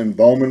to get in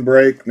Bowman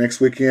break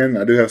next weekend,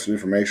 I do have some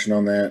information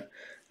on that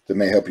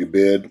may help you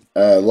bid.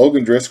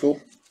 Logan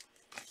Driscoll.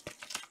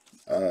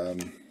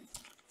 The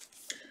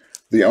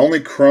only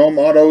Chrome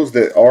autos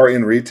that are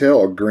in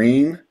retail are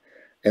green,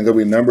 and they'll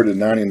be numbered to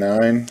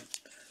 99.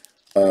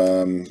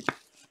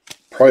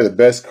 Probably the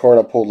best card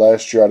I pulled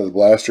last year out of the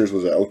Blasters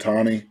was an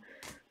Ohtani,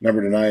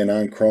 numbered to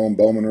 99 Chrome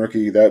Bowman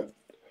rookie. That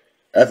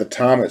at the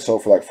time it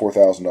sold for like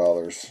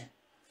 $4,000.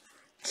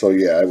 So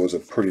yeah, it was a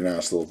pretty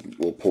nice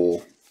little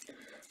pull.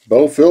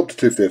 Bo Philp to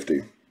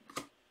 250.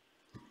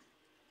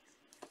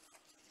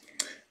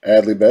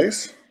 Adley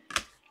base,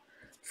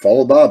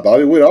 followed by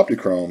Bobby Witt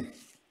Optichrome.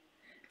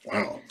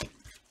 Wow.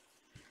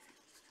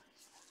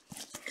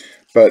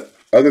 But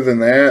other than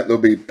that,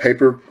 there'll be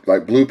paper,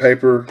 like blue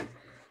paper,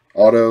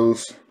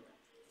 autos.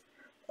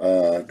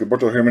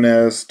 Gilberto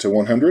Jimenez to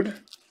 100.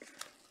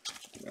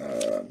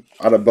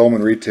 Out of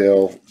Bowman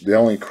retail, the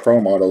only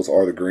Chrome autos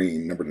are the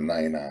green, numbered to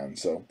 99.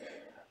 So,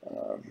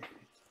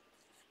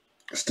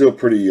 still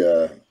pretty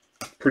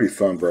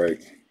fun break.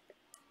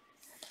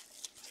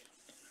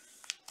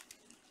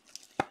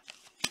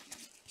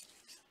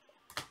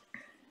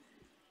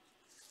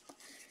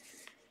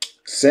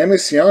 Sammy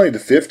Siani to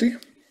 50.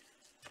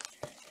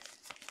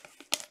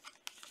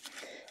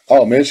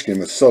 Oh, Michigan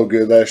was so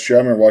good last year.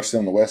 I remember watching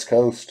them on the West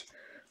Coast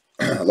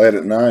late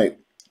at night.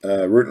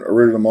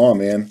 Rooted them on,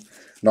 man.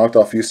 Knocked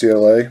off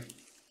UCLA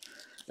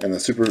and the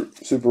super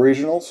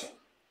regionals.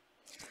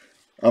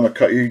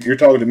 You're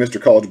talking to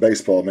Mr. College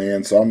Baseball,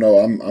 man. So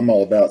I'm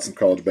all about some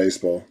college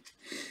baseball.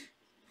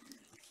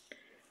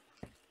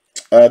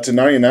 To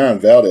 99,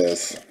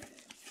 Valdez.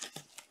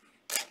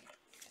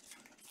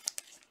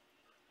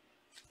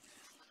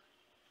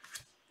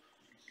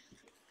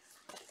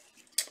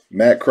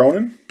 Matt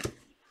Cronin.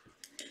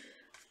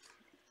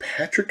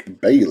 Patrick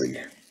Bailey.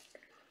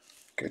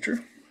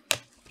 Catcher.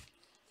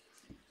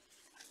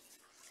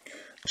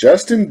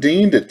 Justin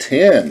Dean to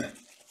 10.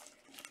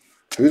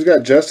 Who's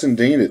got Justin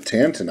Dean to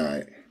 10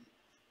 tonight?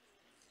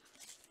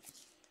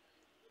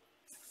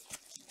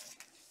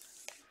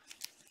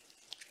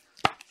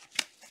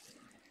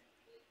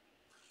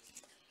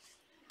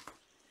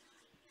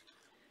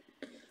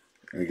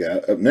 We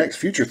got up next,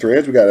 Future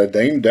Threads. We got a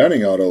Dane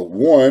Dunning auto,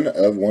 1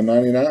 of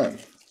 199.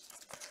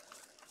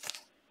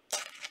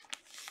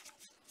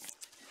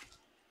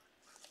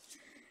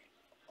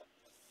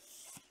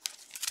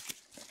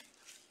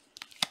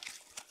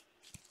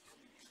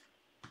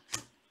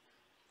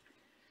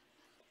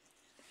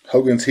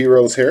 Hogan's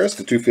Heroes Harris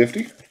to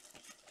 250.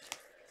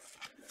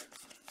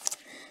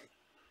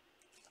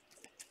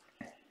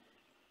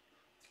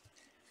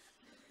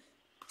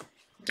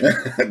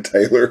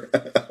 Taylor.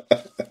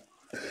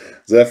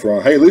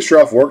 Zephron. Hey, at least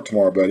you're off work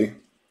tomorrow, buddy.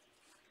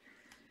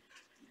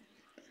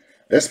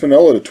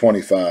 Espinola to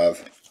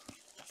 25.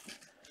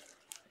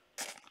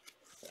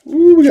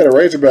 Ooh, we got a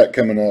Razorback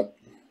coming up.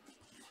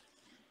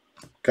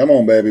 Come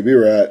on, baby. Be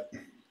right.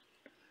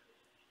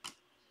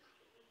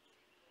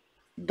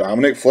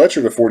 Dominic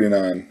Fletcher to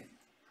 49.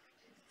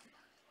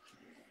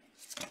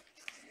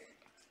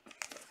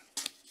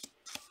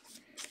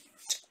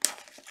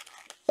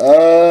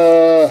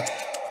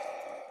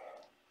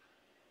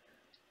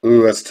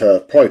 Ooh, that's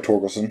tough. Probably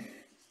Torkelson.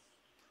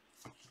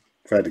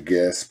 If I had to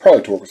guess.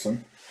 Probably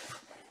Torkelson.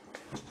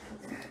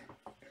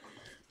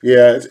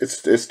 Yeah,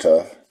 it's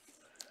tough.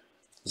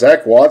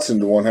 Zach Watson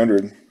to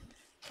 100.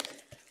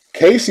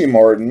 Casey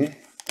Martin.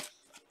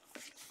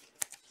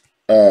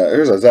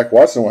 Here's a Zach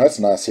Watson one. That's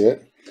a nice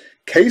hit.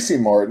 Casey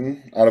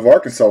Martin out of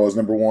Arkansas was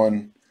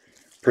 #1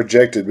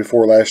 projected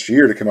before last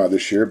year to come out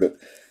this year, but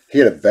he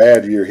had a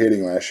bad year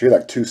hitting last year,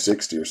 like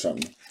 260 or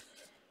something.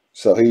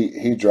 So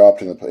he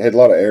dropped he had a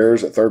lot of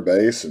errors at third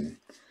base, and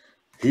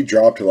he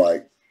dropped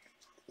to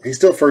he's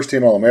still first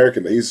team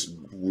All-American, but he's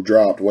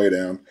dropped way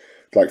down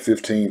to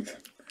 15th.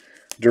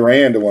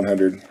 Duran to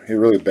 100. He had a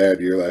really bad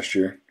year last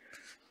year.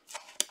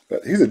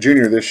 But he's a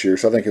junior this year,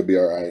 so I think he'll be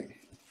all right.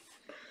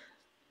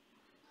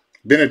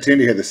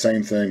 Benintendi had the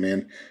same thing,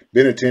 man.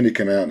 Benintendi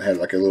came out and had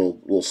a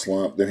little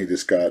slump. Then he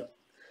just got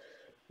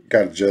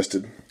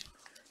adjusted.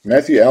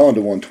 Matthew Allen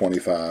to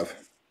 125.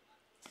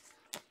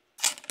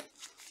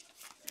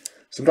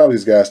 Sometimes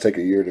these guys take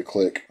a year to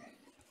click.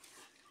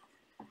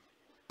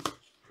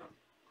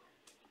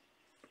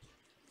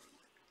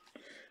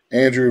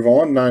 Andrew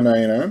Vaughn,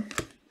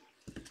 $9.99.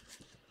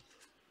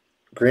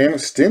 Graham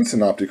Stinson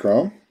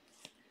Optichrome.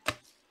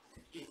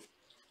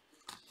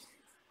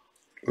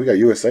 We got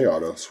USA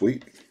Auto.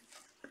 Sweet.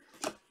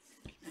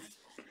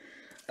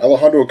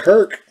 Alejandro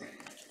Kirk.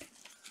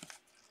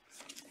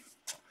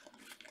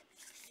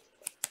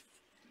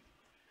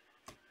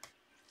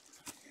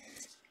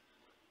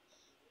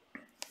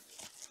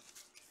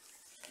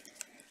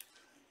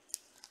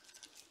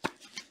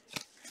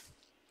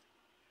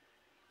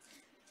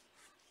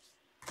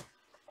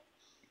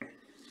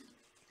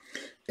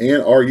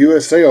 And our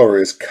USA Auto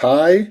is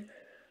Kai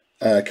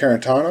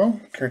Carantano.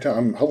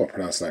 I hope I'm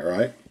pronouncing that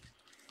right.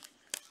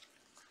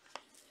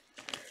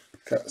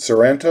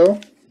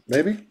 Sorrento,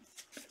 maybe.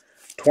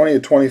 20 to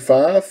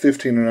 25,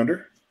 15 and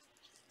under.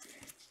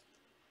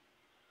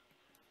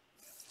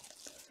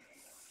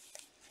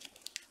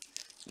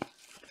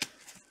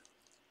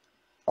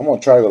 I'm going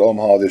to try to go to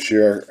Omaha this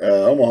year.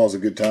 Omaha's a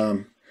good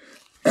time.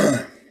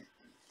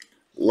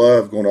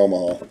 Love going to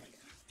Omaha.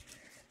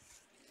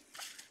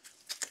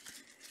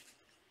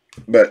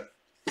 But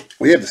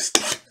we have this.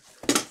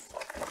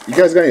 You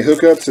guys got any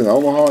hookups in the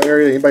Omaha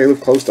area? Anybody live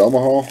close to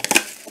Omaha?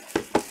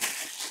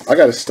 I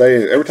got to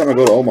stay. Every time I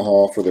go to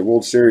Omaha for the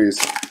World Series,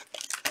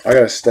 I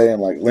got to stay in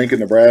Lincoln,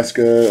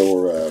 Nebraska,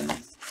 or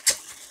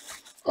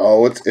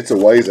it's a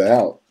ways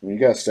out. I mean,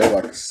 you got to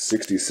stay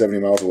 60, 70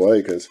 miles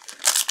away because.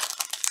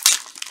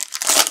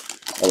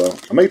 Although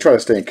I may try to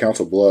stay in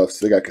Council Bluffs.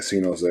 They got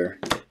casinos there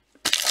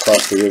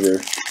across the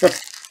river.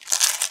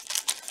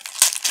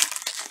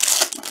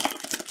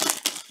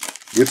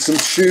 Get some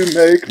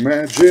shoe-make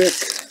magic.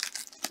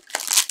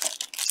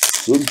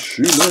 Some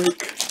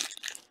shoe-make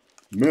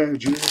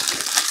magic.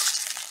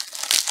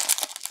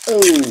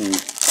 Oh.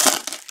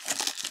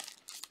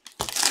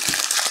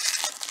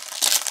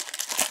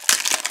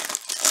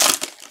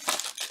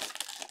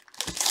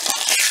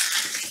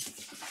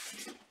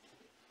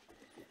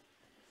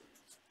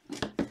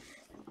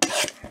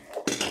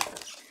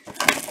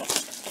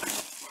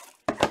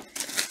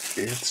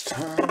 It's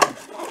time.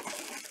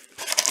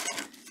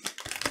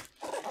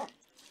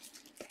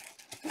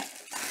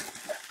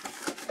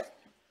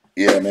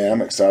 Yeah, man,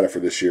 I'm excited for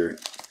this year.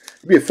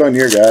 It'll be a fun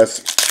year,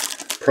 guys.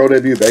 Pro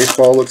Debut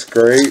Baseball looks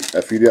great.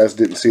 If you guys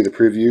didn't see the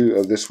preview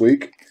of this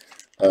week,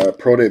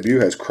 Pro Debut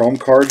has Chrome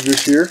cards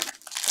this year,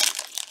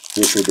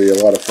 which will be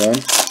a lot of fun.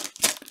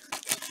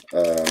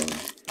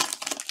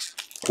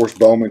 Of course,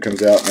 Bowman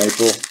comes out in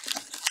April,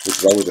 which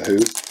is always a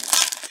hoot.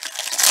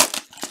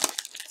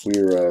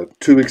 We're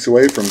 2 weeks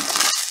away from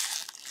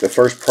the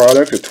first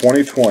product of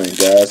 2020,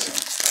 guys.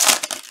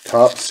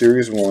 Top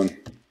Series 1.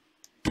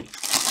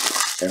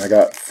 And I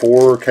got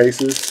 4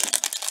 cases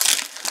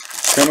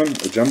coming,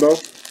 a jumbo.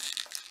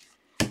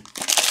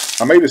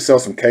 I may just sell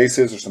some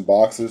cases or some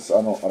boxes.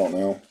 I don't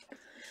know.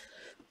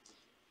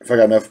 If I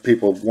got enough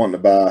people wanting to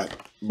buy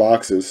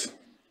boxes,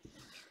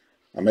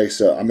 I may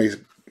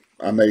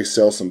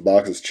sell some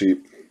boxes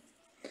cheap.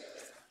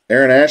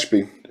 Aaron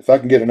Ashby, if I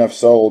can get enough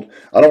sold,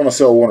 I don't want to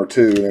sell 1 or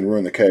 2 and then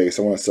ruin the case.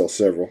 I want to sell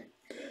several.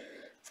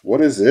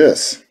 What is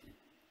this?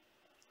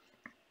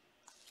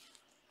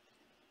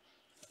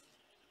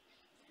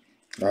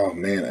 Oh,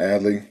 man,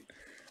 Adley.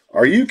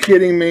 Are you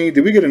kidding me?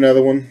 Did we get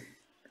another one?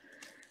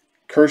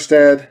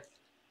 Kjerstad.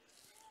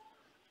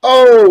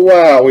 Oh,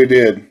 wow, we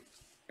did.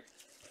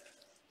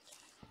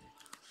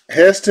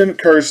 Heston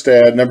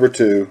Kjerstad, number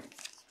 2.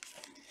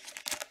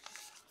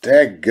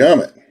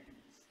 Dadgummit.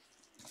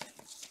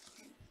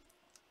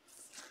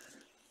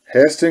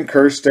 Heston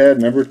Kjerstad,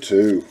 number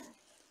 2.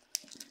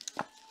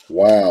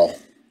 Wow.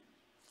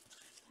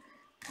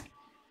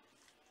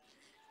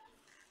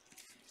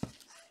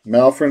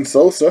 Malfred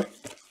Sosa.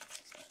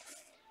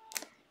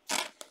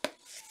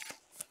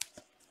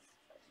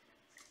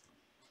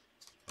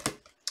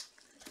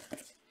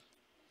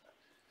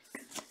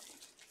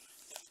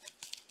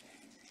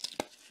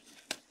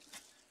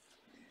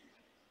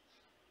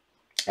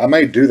 I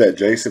may do that,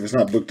 Jace, if it's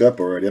not booked up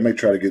already. I may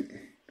try to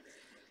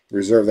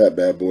reserve that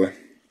bad boy.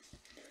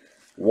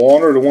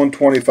 Warner to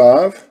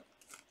 125.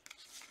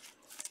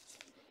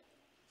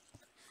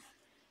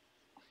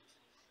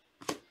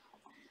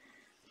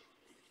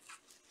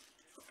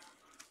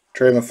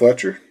 Traylon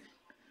Fletcher.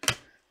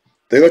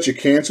 They let you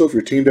cancel if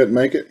your team doesn't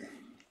make it.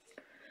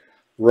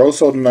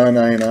 Rosso to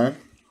 $9.99.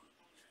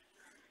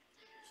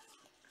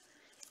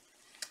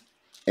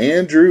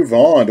 Andrew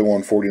Vaughn to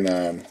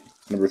 $149.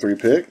 Number 3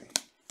 pick.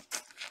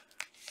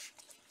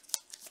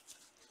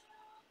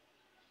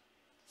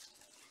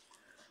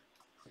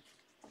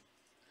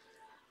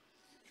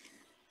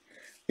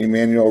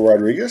 Emmanuel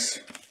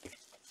Rodriguez.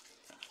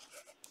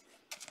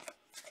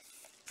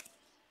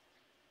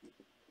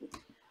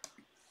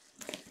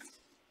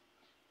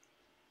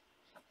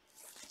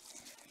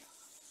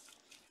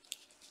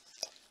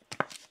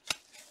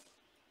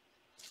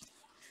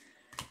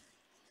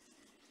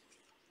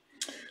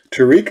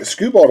 Tariq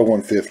Skubal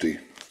to $150.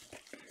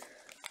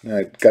 Now,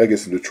 I got to get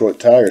some Detroit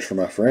Tigers for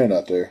my friend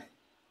out there.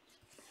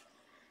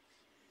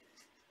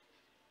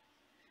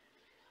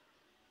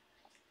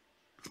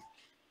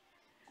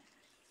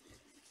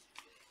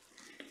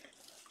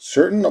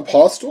 Certain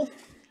Apostle.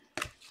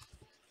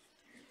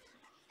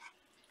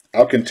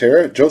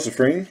 Alcantara,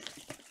 Josephine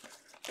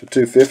to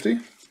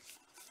 $250.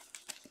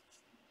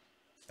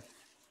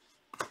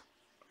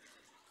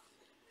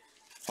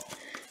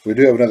 We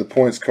do have another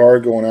points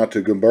card going out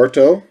to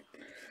Gilberto.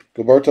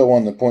 Gilberto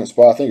won the point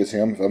spot. I think it's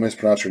him. If I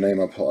mispronounce your name,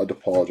 I'd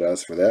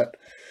apologize for that.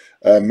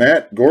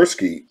 Matt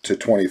Gorski to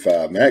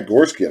 $25. Matt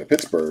Gorski out of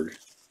Pittsburgh.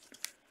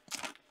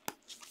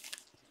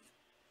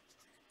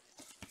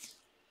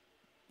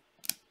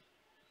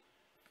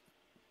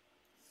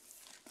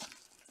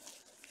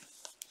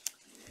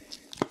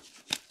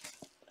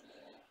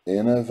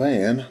 In a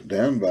van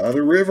down by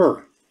the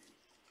river.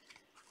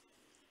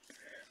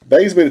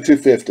 Baysby to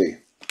 $250.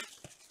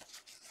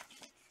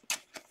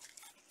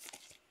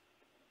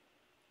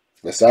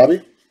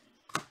 Wasabi.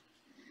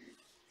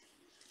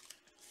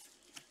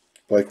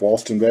 Blake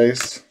Walston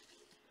base.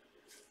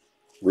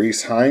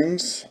 Reese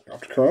Hines,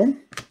 Optichrome.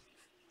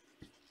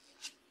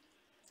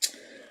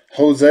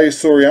 Jose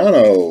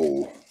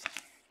Soriano.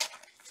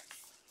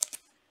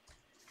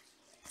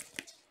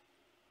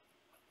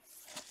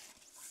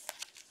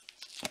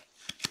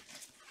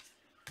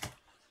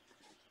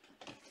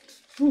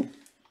 Ooh.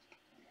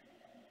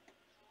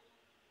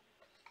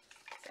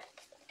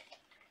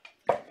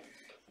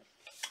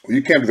 Well,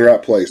 you came to the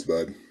right place,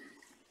 bud.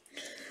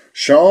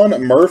 Sean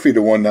Murphy to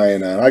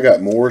 $199. I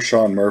got more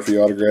Sean Murphy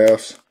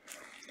autographs.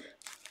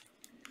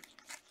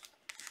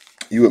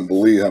 You wouldn't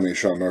believe how many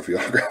Sean Murphy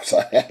autographs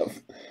I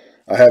have.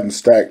 I have them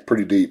stacked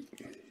pretty deep.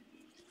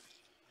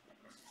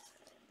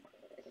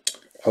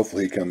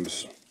 Hopefully he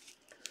comes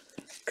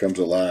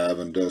alive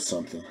and does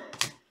something.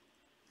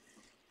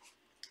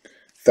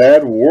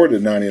 Thad Ward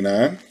at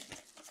 $99.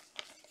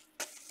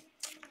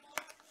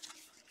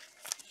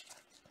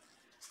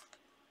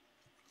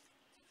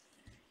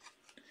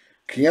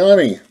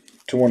 Kiani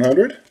to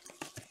 $100.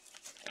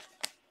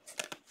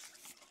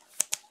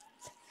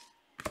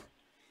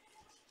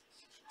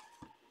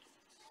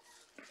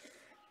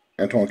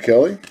 Antoine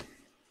Kelly.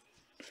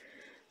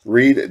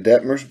 Reed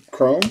Detmer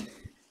Chrome.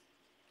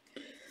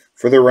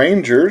 For the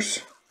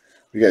Rangers,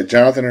 we got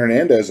Jonathan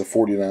Hernandez at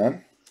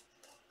 $49.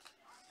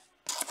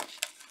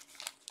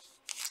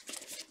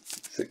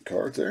 Thick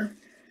cards there.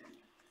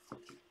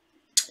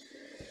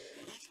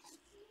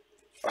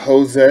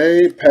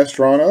 Jose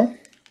Pastrano.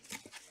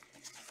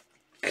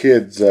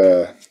 Kid's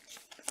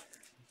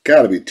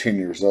got to be 10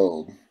 years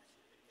old.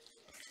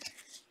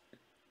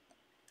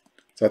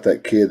 It's not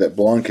that kid, that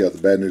blonde kid,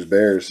 the Bad News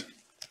Bears.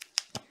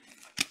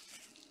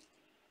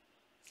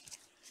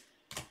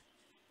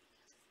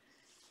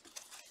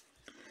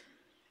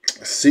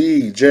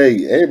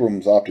 C.J.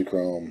 Abrams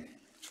Optichrome.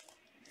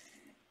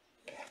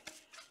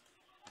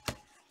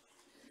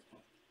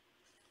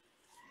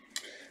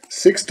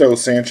 Sixto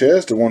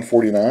Sanchez to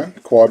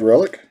 $149. Quad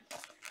Relic.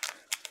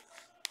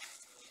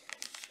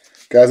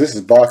 Guys, this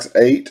is box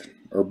 8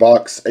 or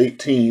box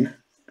 18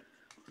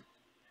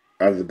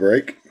 out of the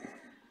break.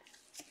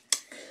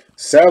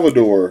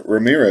 Salvador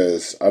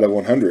Ramirez out of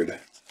 100.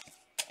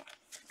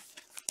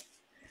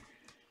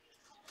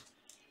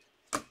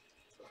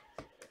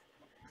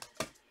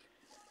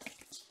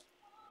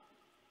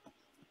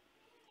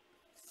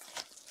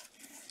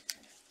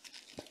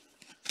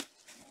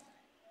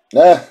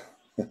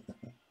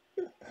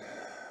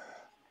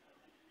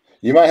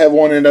 You might have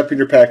one end up in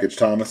your package,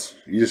 Thomas.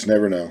 You just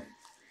never know.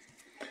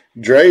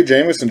 Dre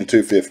Jameson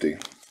to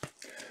 $250.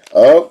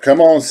 Oh,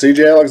 come on.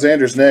 CJ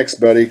Alexander's next,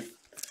 buddy.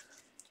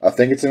 I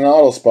think it's an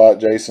auto spot,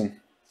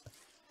 Jason.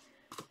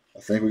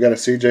 I think we got a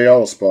CJ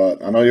auto spot.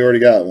 I know you already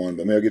got one,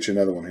 but maybe I'll get you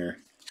another one here.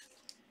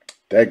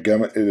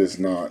 Dadgummit, it is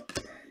not.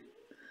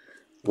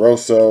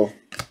 Rosso.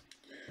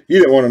 You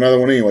didn't want another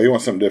one anyway. You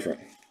want something different.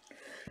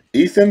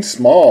 Ethan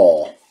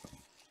Small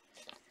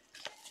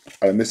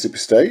out of Mississippi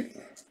State.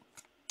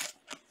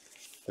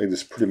 They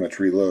just pretty much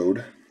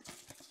reload.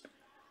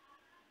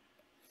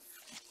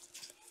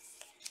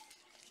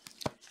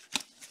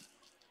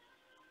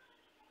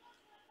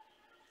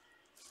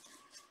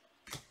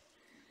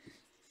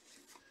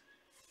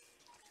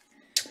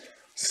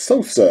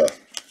 Sosa.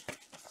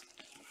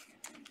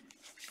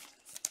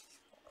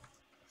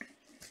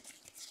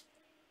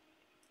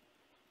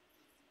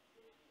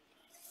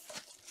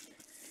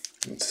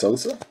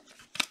 Sosa.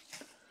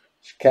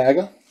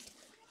 Chicago.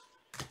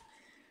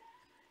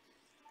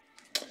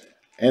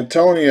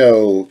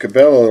 Antonio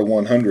Cabello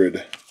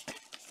 100.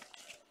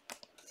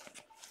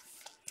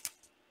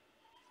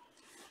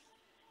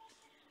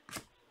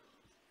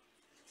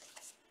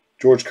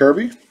 George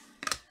Kirby.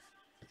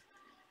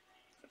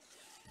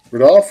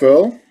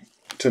 Rodolfo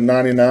to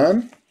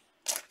 99.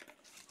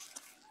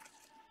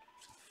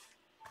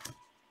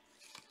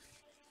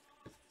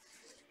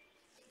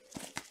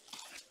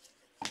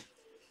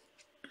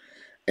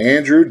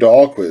 Andrew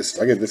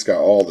Dahlquist. I get this guy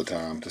all the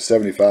time to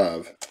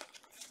 75.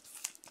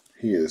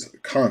 He is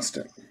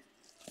constant.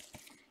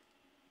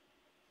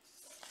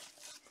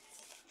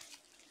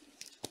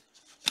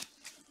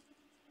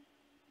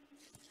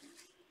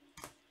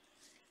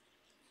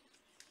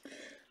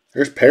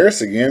 There's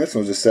Paris again. This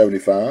one's a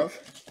 75.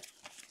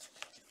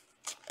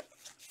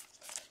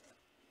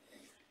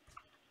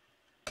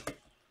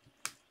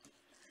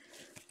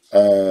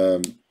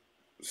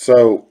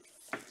 So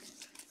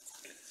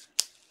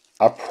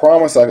I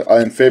promise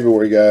in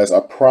February, guys,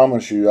 I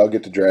promise you I'll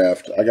get to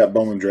draft. I got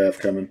Bowman draft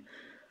coming.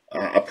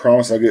 I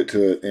promise I'll get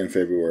to it in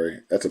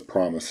February. That's a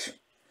promise.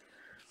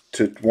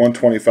 To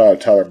 125,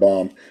 Tyler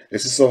Baum.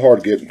 It's just so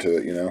hard getting to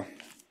it, you know.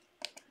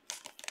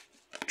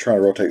 Trying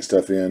to rotate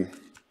stuff in.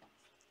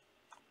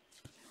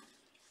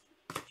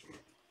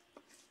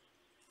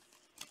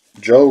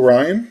 Joe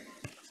Ryan.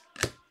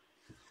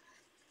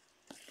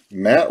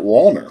 Matt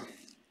Wallner.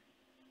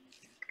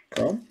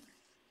 Come.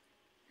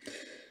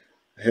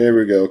 Here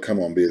we go. Come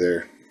on, be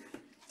there.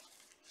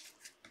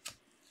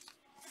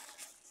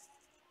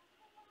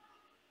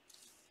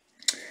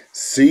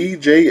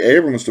 C.J.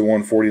 Abrams to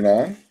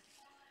 149.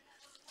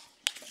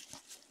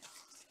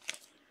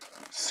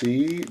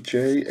 C.J.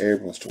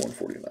 Abrams to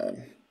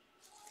 149.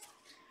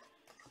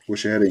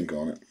 Wish I had ink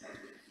on it.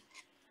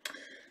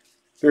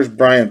 There's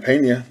Brian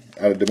Pena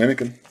out of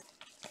Dominican.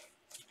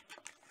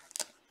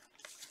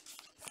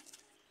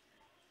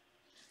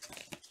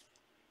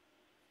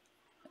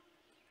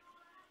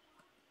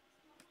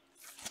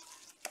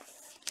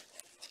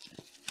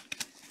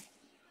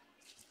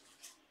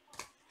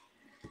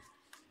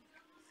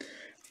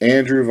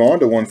 Andrew Vaughn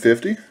to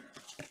 150.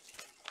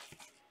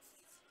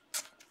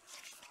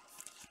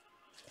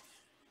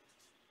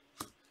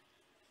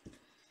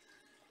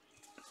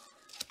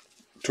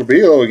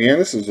 Torbillo again.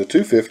 This is a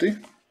 250.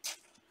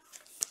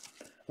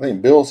 I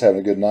think Bill's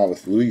having a good night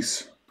with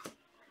Luis.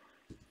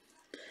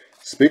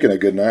 Speaking of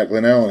good night,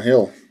 Glenn Allen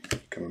Hill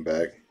coming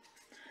back.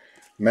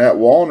 Matt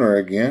Wallner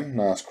again.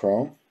 Nice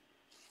chrome.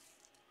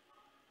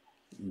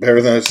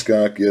 Better than a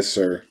skunk. Yes,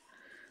 sir.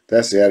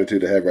 That's the attitude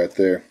to have right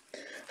there.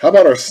 How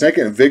about our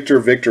second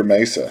Victor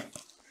Mesa?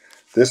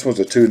 This one's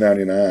a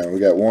 $2.99. We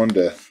got one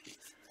to,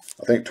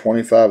 I think,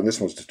 25, and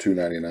this one's to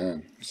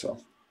 $2.99. So,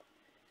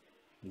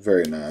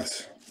 very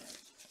nice.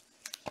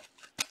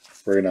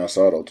 Very nice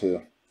auto,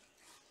 too.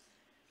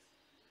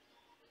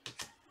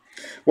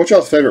 What's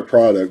y'all's favorite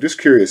product? Just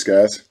curious,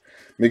 guys.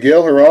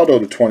 Miguel Geraldo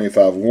to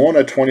 25. 1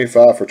 of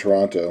 25 for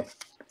Toronto.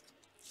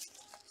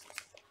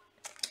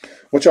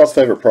 What's y'all's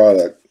favorite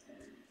product?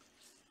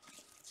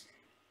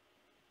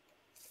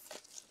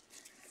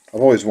 I've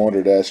always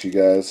wanted to ask you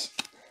guys,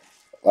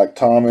 like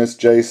Thomas,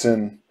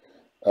 Jason,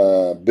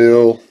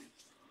 Bill,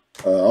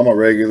 all my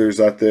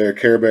regulars out there,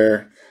 Care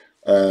Bear.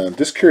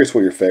 Just curious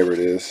what your favorite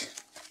is.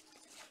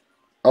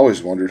 I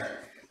always wondered.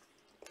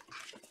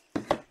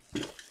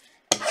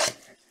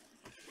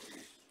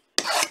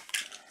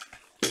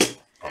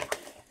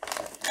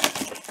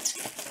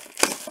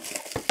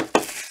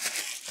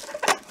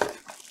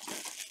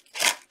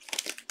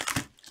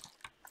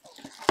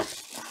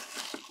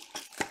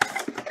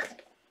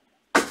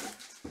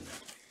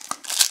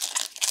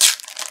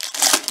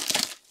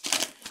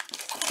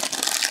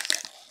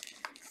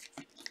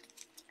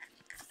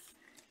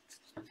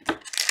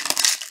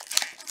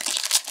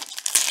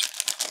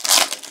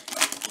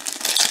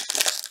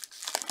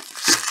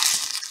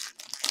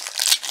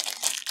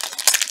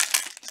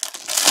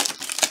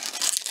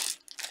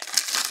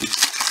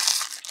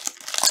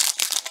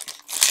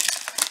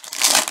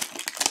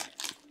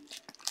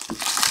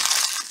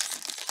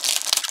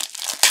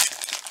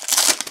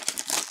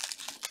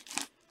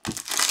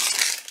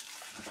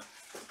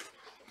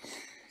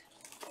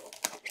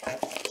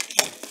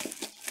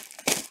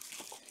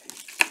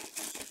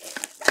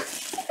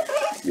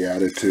 Yeah, I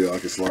do too. I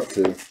like this a lot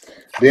too.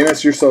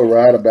 Dennis, you're so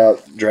right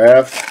about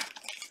draft.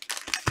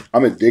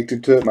 I'm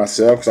addicted to it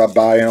myself because I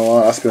buy in a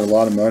lot. I spend a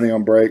lot of money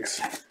on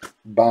breaks,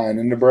 buying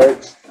into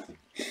breaks.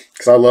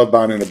 Because I love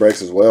buying into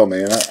breaks as well,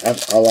 man.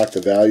 I like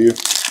the value.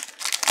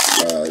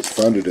 It's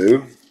fun to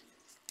do.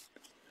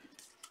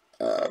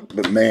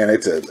 But man,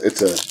 it's a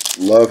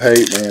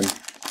love-hate, man.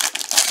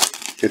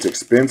 It's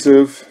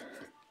expensive.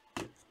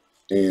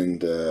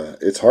 And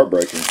it's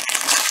heartbreaking.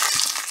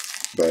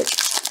 But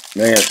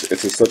man,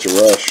 it's just such a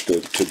rush to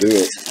do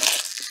it.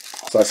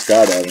 It's like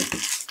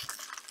skydiving.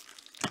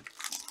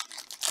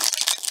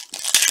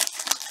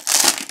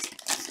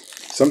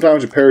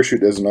 Sometimes your parachute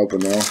doesn't open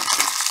though.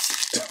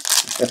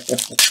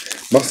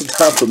 Most of the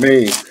time for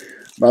me,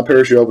 My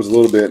parachute opens a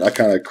little bit, and I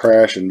kind of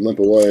crash and limp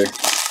away.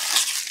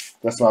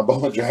 That's my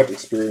bowling draft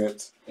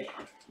experience.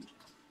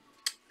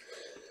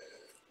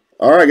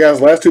 All right,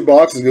 guys, last 2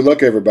 boxes. Good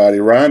luck, everybody.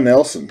 Ryan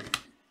Nelson.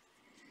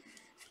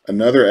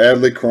 Another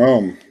Adley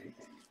Chrome.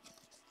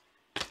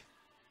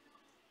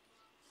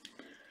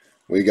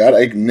 We got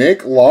a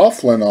Nick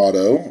Laughlin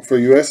auto for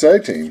USA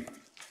team.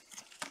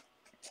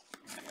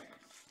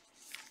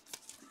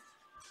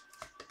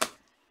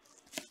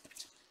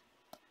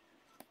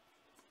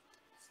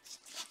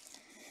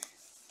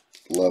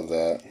 Love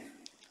that.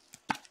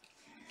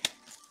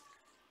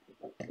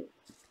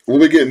 We'll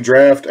be getting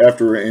draft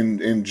after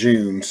in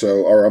June.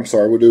 So, or I'm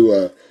sorry, we'll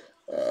do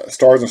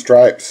Stars and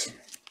Stripes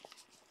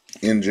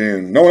in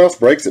June. No one else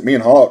breaks it. Me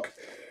and Hawk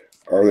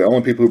are the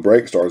only people who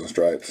break Stars and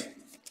Stripes.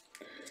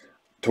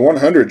 To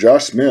 100,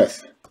 Josh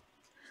Smith.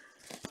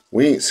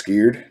 We ain't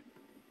scared.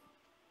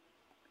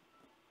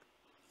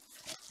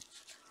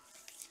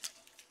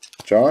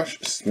 Josh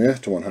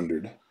Smith to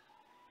 100.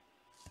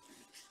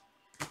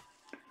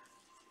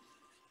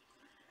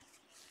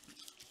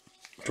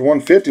 To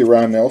 150,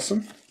 Ryan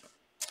Nelson.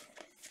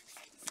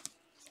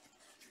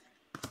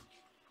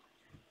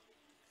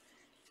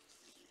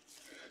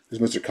 There's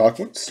Mr.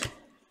 Cockwitz.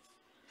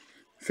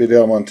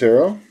 Fidel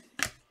Montero.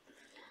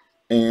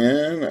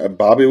 And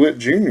Bobby Witt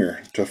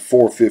Jr. to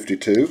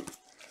 452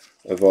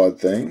 of Odd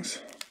Things.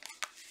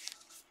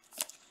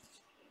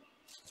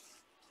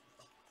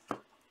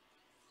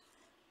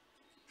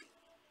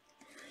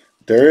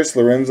 Darius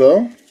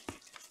Lorenzo.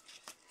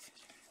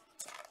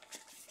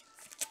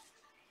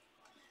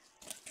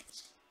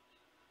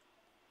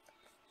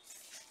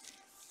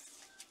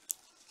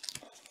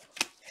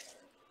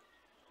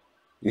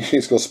 You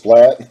just go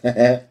splat.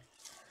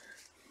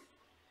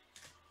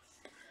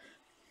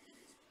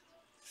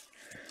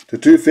 To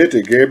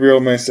 250, Gabriel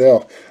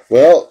Maysel.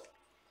 Well,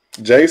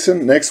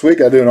 Jason, next week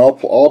I do an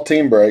all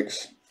team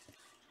breaks.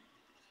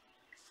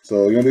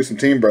 So you're gonna do some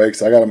team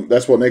breaks. I got them.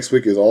 That's what next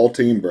week is, all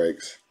team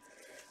breaks.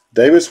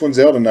 Davis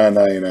Wenzel to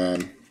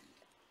 9.99.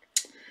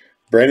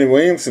 Brandon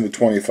Williamson to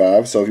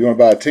 25. So if you want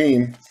to buy a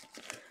team,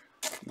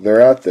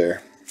 they're out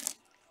there.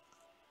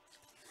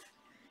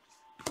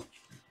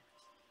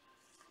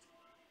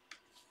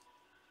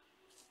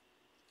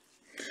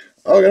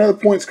 Oh, I got another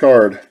points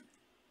card.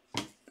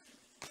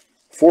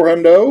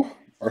 400,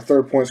 our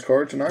 3rd points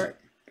card tonight.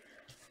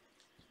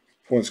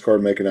 Points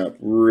card making out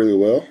really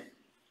well.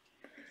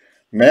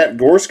 Matt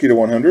Gorski to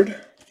 100.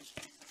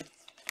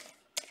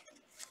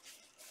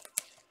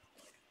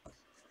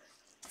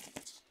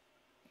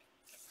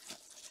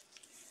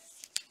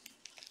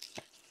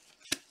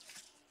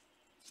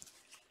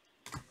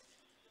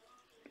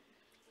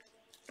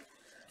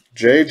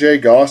 J.J.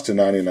 Goss to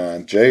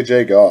 99.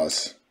 J.J.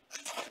 Goss.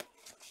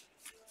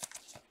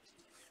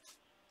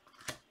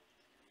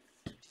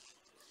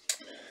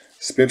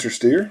 Spencer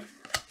Steer.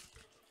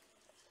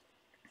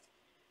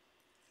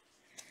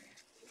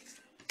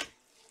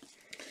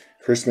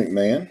 Chris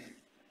McMahon.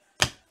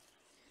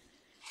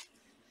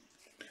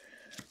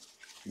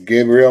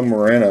 Gabriel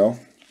Moreno.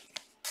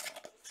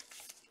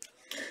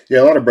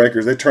 Yeah, a lot of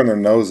breakers, they turn their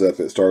nose up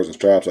at Stars and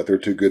Stripes like they're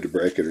too good to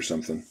break it or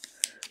something.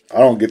 I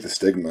don't get the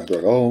stigma.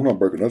 They're like, oh, I'm not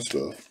breaking that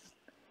stuff.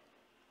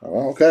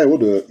 Well, okay, we'll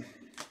do it.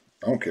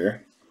 I don't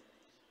care.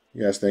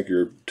 You guys think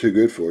you're too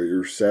good for it.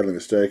 You're sadly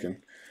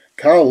mistaken.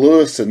 Kyle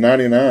Lewis to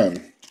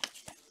 99.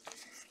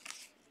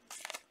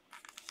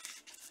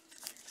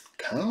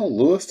 Kyle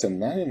Lewis to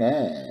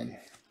 99.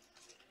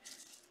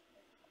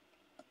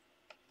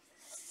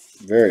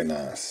 Very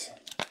nice.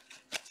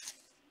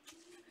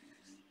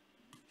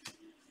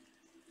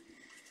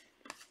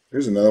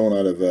 Here's another one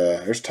out of,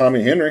 there's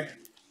Tommy Henry.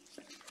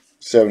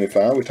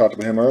 75. We talked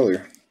about him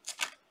earlier.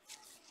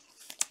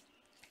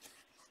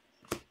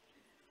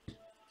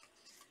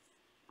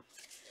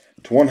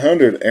 To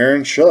 100,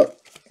 Aaron Shuck.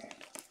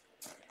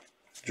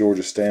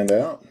 Georgia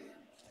standout.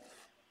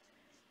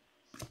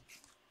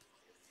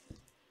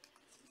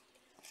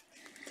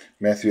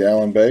 Matthew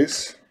Allen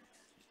base.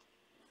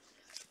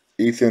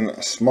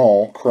 Ethan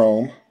Small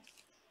chrome.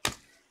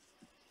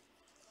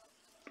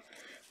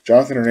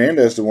 Jonathan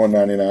Hernandez to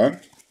 199.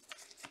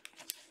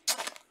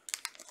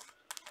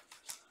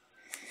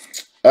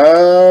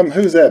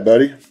 Who's that,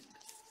 buddy?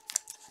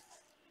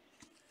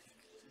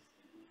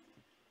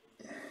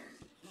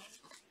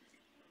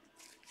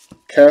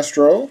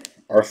 Castro,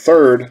 our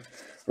 3rd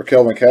for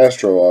Kelvin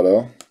Castro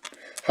auto.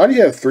 How do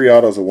you have 3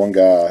 autos of one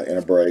guy in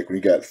a break when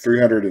you got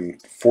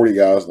 340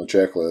 guys on the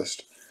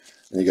checklist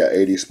and you got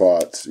 80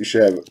 spots? You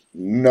should have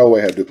no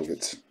way have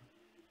duplicates.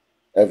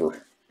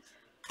 Ever.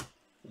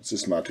 It's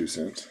just my 2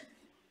 cents.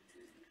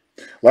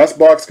 Last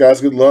box,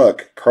 guys. Good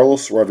luck.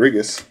 Carlos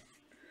Rodriguez.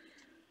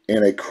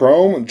 And a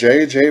chrome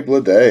J.J.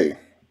 Bleday.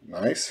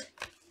 Nice.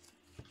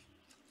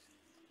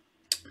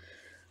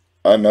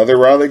 Another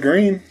Riley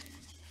Green.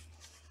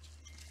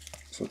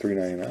 So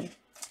 $3.99.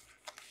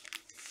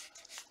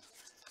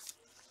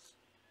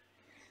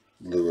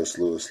 Lewis.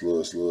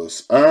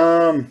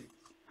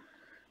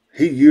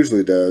 He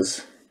usually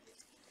does.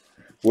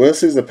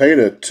 Wesley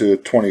Zepeda to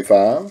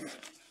 25.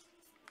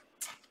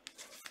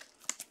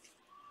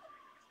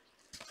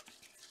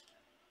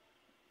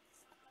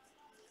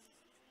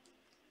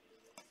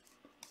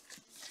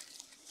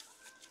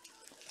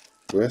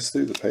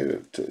 Wesley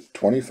Zepeda to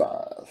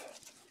 25.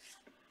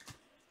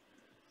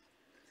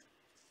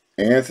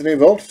 Anthony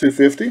Volt to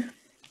 250.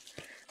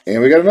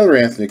 And we got another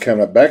Anthony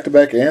coming up.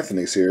 Back-to-back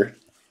Anthonys here.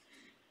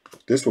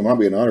 This one might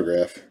be an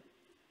autograph.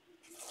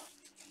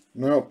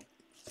 Nope,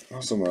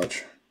 not so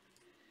much.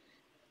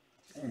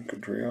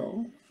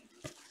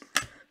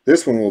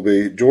 This one will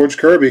be George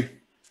Kirby.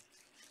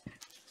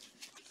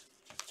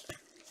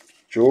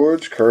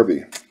 George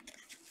Kirby.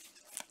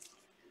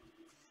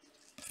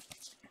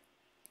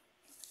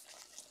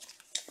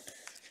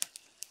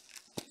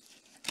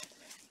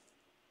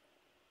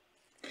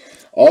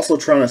 Also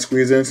trying to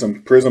squeeze in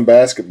some Prism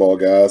basketball,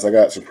 guys. I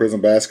got some Prism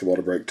basketball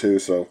to break too,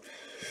 so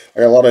I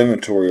got a lot of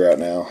inventory right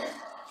now.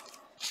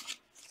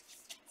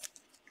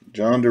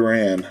 John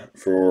Duran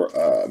for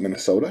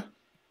Minnesota.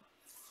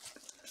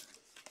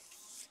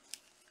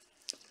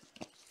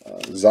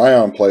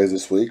 Zion plays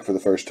this week for the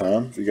first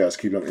time. If you guys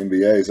keep up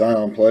NBA,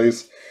 Zion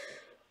plays.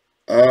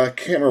 I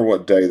can't remember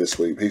what day this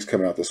week. He's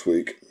coming out this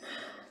week.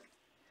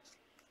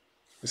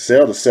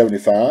 Sale to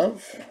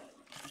 75.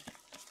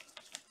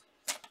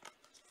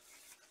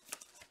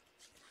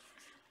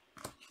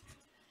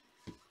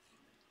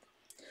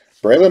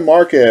 Braylon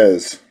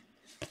Marquez.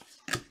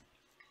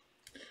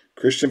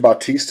 Christian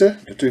Bautista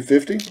to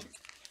 250.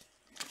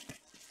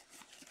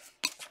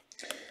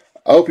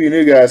 I hope you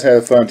new guys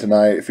had fun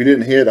tonight. If you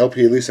didn't hit, I hope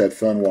you at least had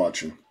fun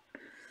watching.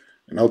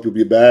 And I hope you'll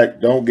be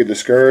back. Don't get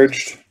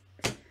discouraged.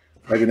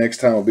 Maybe next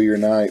time will be your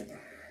night.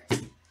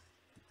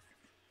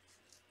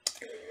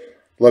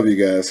 Love you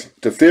guys.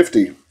 To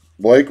 50,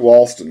 Blake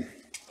Walston.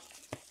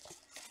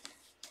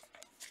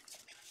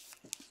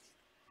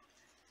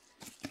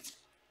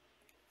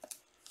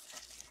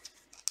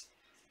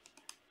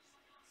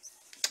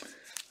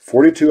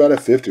 $42 out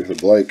of 50 for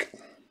Blake.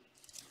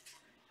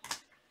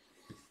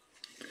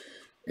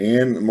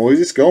 And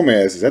Moises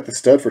Gomez. Is that the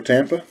stud for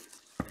Tampa?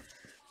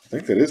 I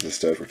think that is the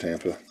stud for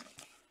Tampa.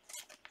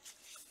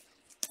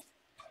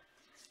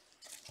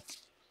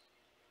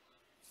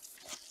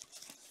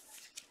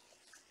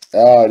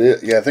 Oh, it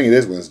is. Yeah, I think it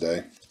is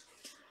Wednesday.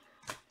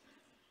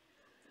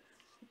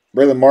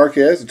 Braylon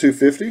Marquez,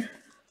 250.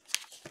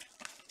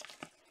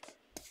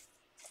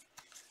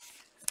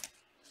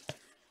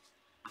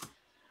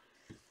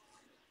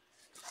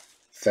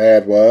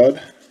 Thad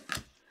Wad.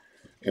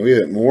 And we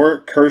have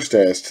more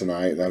Kerstads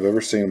tonight than I've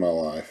ever seen in my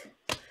life.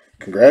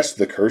 Congrats to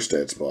the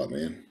Kerstad spot,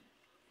 man.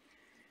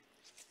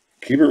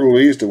 Keibert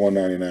Ruiz to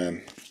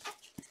 199.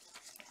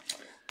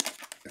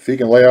 If he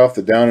can lay off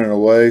the down and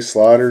away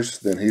sliders,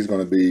 then he's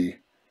going to be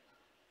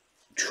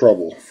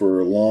trouble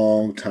for a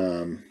long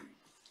time.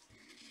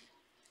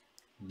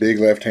 Big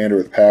left-hander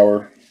with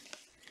power.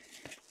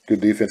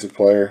 Good defensive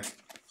player.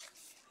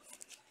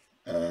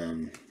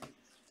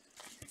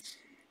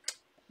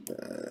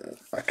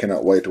 I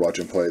cannot wait to watch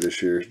him play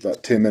this year. It's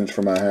about 10 minutes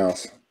from my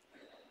house.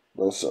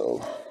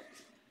 Also,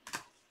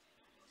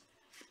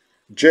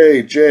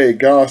 J.J.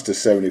 Goss to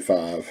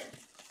 75.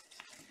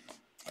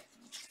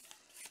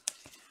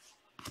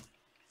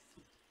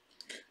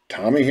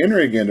 Tommy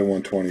Henry again to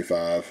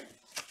 125.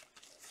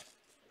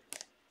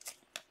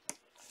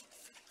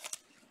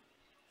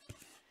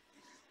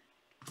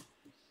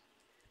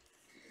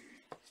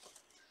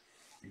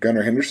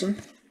 Gunnar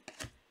Henderson.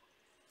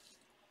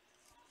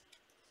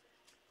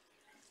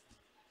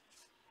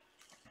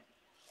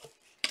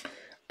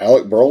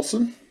 Alec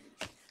Burleson.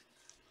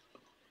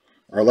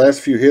 Our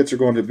last few hits are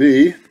going to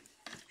be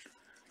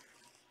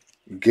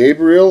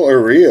Gabriel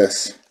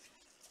Arias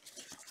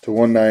to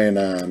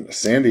 199.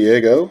 San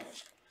Diego.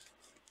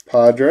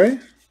 Padre.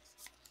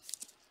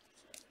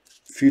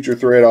 Future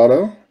Thread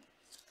Auto.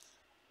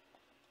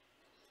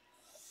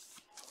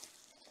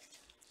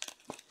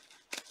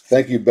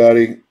 Thank you,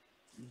 buddy.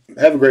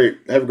 Have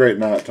a great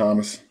night,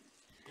 Thomas.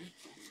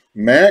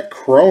 Matt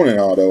Cronin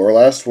Auto, our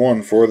last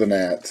one for the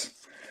Nats.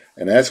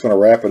 And that's going to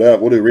wrap it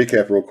up. We'll do a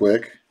recap real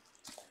quick.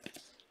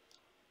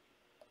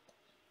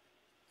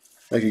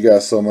 Thank you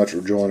guys so much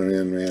for joining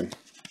in, man.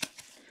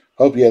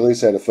 Hope you at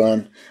least had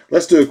fun.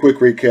 Let's do a quick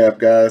recap,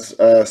 guys.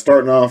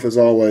 Starting off, as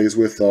always,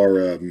 with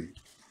our...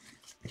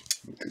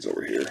 these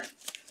over here.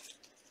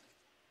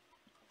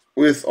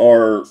 With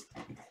our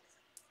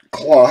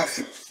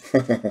cloth.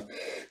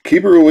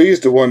 Keibert Ruiz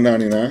to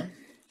 199.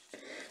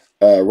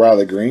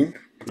 Riley Green,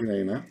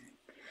 399.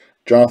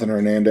 Jonathan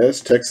Hernandez,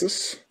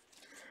 Texas.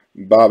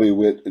 Bobby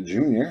Witt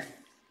Jr.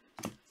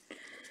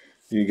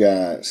 You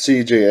got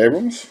C.J.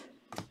 Abrams.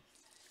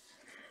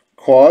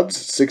 Quads,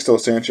 Sixto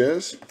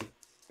Sanchez.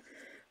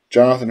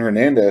 Jonathan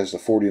Hernandez to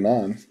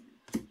 49.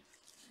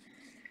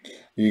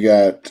 You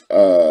got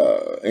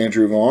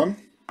Andrew Vaughn.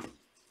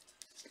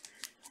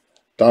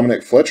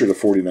 Dominic Fletcher to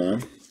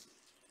 49.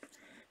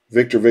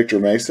 Victor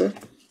Mesa.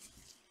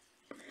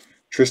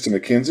 Tristan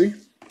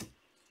McKenzie.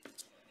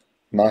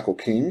 Michael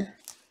King.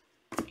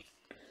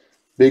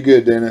 Be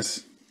good,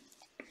 Dennis.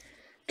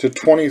 To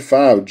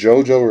 25,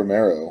 Jojo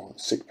Romero,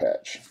 sick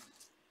patch.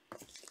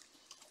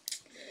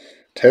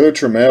 Taylor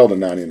Trammell to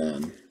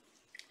 99.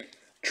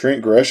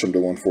 Trent Gresham to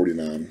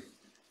 149.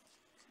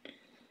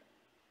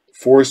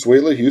 Forrest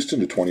Wheatley,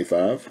 Houston to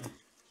 25.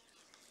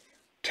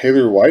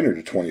 Taylor Widener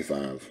to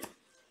 25.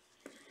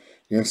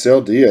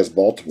 Yancel Diaz,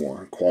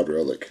 Baltimore, quad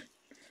relic.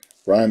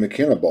 Ryan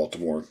McKenna,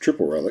 Baltimore,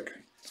 triple relic.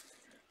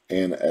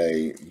 And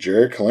a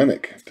Jared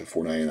Kalenic to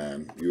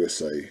 499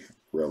 USA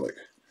relic.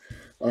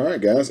 All right,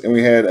 guys. And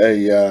we had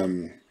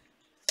a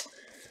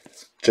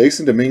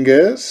Jason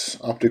Dominguez,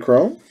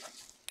 Optichrome.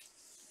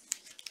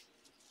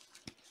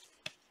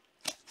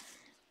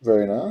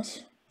 Very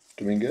nice.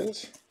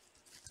 Dominguez.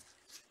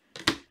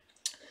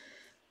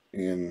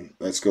 And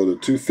let's go to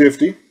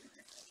 250.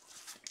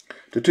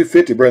 To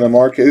 250, Braylon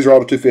Marquez. These are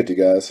all to 250,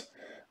 guys.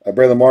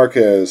 Braylon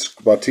Marquez,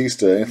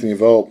 Bautista, Anthony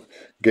Volpe,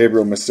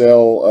 Gabriel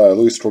Misel,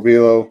 Luis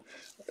Torbillo,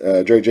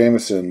 Dre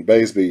Jameson,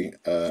 Baseby,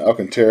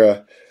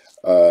 Alcantara,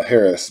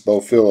 Harris,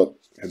 Bo Phillip,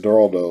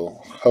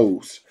 Hidalgo,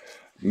 Hose,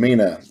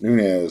 Mina,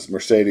 Nunez,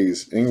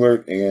 Mercedes,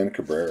 Englert, and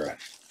Cabrera.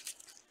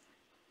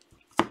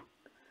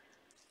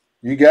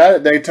 You got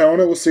it,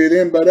 Daytona. We'll see you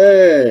then,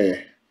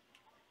 buddy.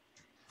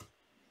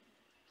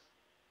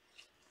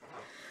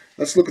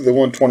 Let's look at the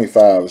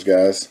 125s,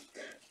 guys.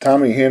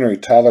 Tommy Henry,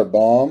 Tyler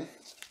Baum,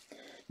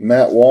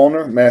 Matt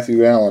Wallner,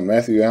 Matthew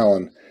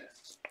Allen,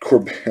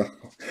 Corbell,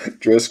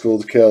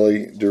 Driscoll,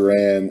 Kelly,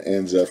 Duran,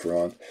 and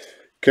Zephron.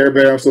 Care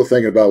Bear, I'm still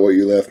thinking about what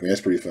you left me. That's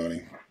pretty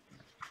funny.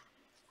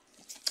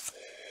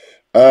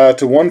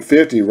 To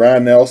 150,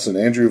 Ryan Nelson,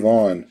 Andrew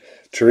Vaughn,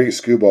 Tariq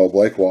Skubal,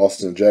 Blake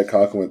Walston, Jack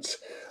Conkowitz,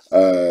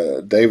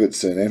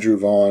 Davidson, Andrew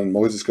Vaughn,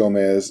 Moises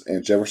Gomez,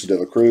 and Jefferson De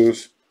La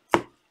Cruz.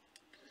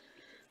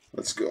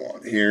 Let's go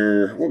on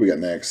here. What we got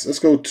next? Let's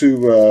go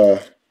to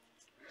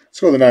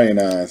the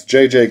 99s.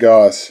 J.J.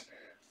 Goss,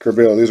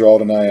 Kerbill. These are all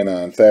to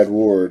 99. Thad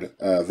Ward,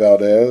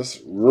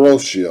 Valdez,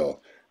 Rochelle,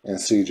 and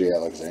C.J.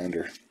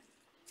 Alexander.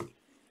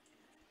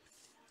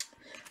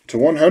 To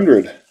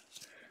 100,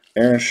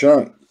 Aaron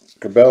Shunt,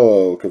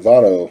 Cabello,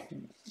 Cavato,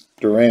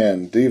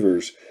 Duran,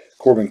 Devers,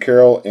 Corbin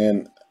Carroll,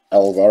 and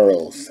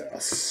Alvaro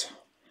Sass.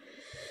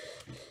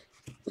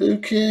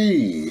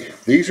 Okay,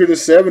 these are the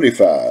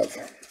 75.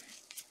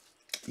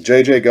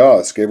 J.J.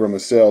 Goss, Gabriel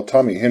Misel,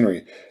 Tommy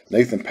Henry,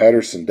 Nathan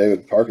Patterson,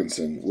 David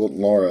Parkinson,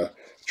 Wilton Laura,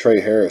 Trey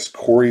Harris,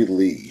 Corey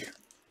Lee.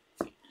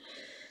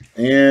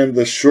 And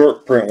the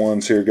short print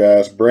ones here,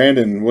 guys.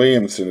 Brandon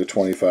Williamson to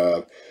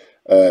 25.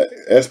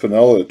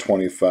 Espinola to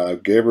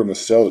 25. Gabriel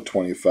Misel to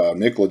 25.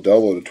 Nick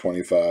Lodolo to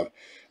 25.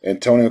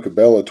 Antonio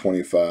Cabello to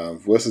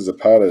 25. Wesley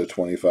Zapata to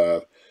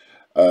 25.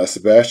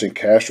 Sebastian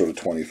Castro to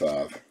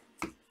 25.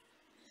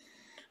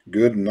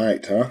 Good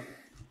night, huh?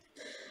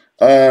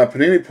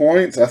 Panini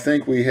points, I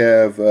think we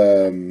have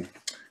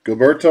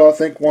Gilberto, I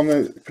think, won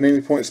the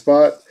Panini point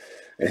spot.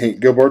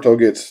 And Gilberto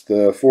gets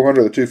the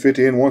 400, the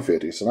 250, and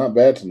 150. So not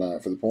bad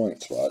tonight for the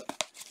point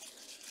spot.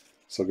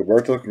 So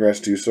Gilberto, congrats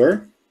to you,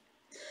 sir.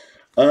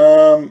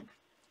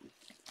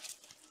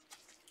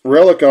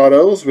 Relic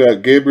autos, we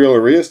got Gabriel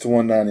Arias to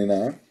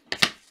 199.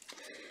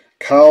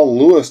 Kyle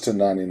Lewis to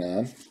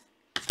 99.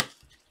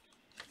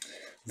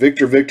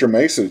 Victor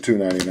Mesa to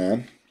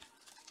 299.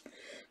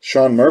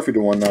 Sean Murphy to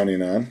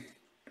 199.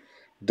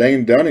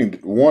 Dane Dunning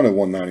 1 of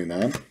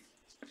 199.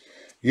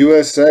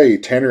 USA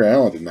Tanner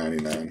Allen to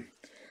 99.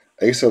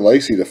 Asa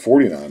Lacey to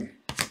 49.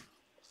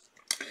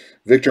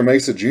 Victor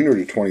Mesa Jr.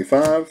 to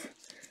 25.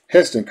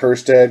 Heston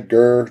Kerstad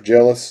Gurr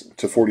Jealous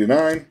to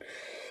 49.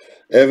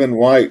 Evan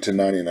White to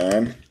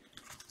 99.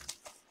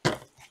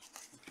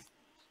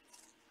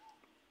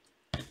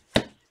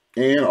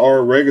 And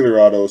our regular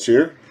autos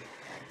here.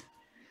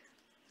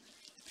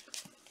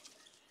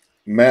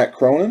 Matt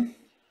Cronin.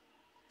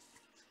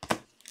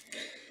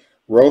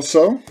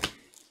 Rosso.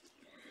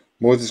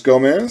 Moises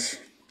Gomez.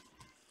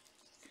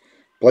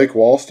 Blake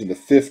Walston to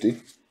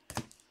 50.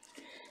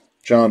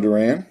 John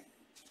Duran.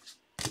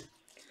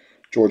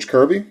 George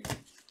Kirby.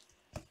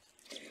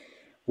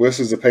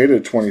 Wesley Zapata to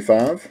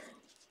 25.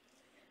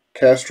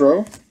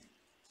 Castro.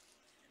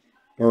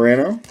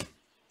 Moreno.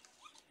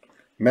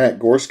 Matt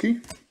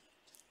Gorski.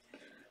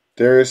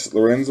 Darius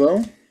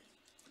Lorenzo.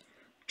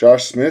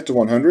 Josh Smith to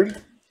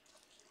 100.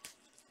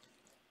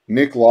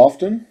 Nick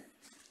Lofton.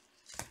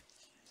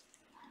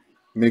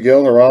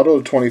 Miguel Hirado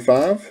to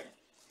 25.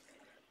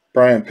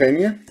 Brian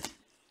Pena.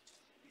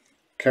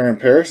 Karen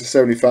Parrish to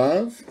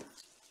 75.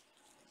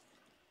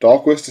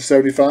 Dahlquist to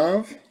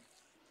 75.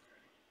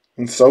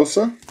 And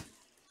Sosa.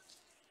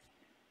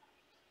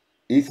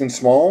 Ethan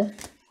Small.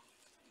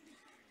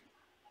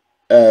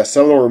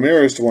 Celo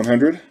Ramirez to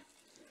 100.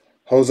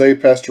 Jose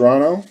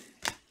Pastorano.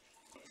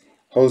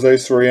 Jose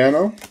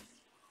Soriano.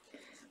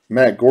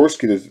 Matt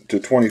Gorski to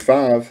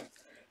 25.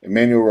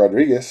 Emmanuel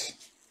Rodriguez.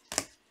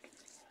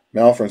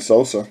 Malfred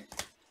Sosa.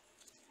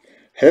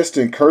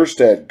 Heston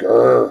Kerstad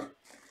Gurr.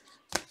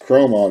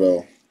 Chrome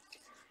Auto.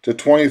 To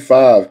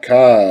 25.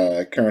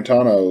 Kai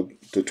Carantano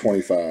to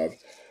 25.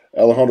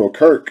 Alejandro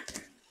Kirk.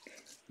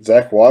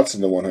 Zach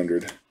Watson to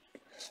 100.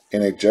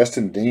 And a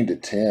Justin Dean to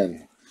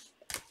 10.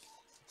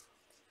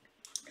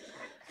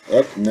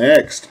 Up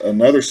next,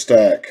 another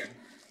stack.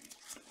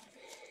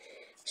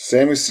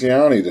 Sammy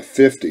Ciani to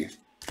 50.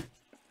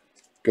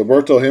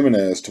 Gilberto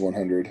Jimenez to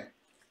 100.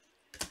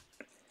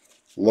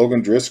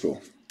 Logan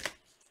Driscoll.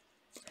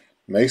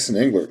 Mason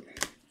Englert.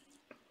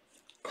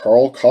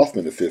 Carl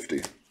Kaufman to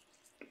 50.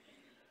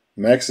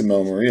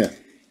 Maximo Maria.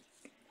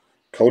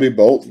 Cody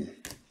Bolton.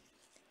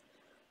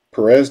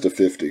 Perez to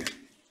 50.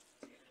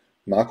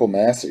 Michael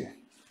Massey.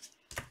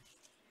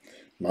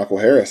 Michael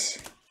Harris.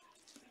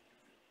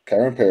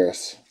 Kyron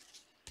Paris.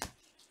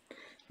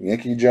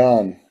 Yankee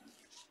John.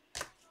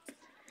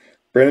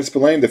 Brandon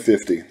Spillane to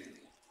 50.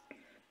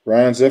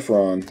 Ryan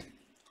Zephyron.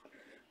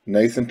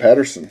 Nathan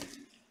Patterson.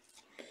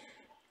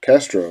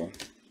 Castro.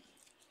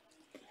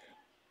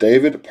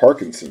 David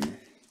Parkinson.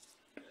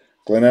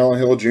 Glenn Allen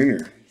Hill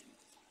Jr.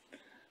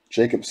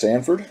 Jacob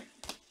Sanford.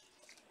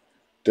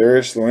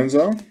 Darius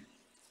Lorenzo.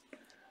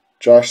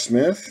 Josh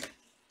Smith.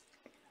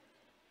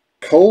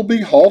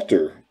 Colby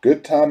Halter.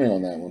 Good timing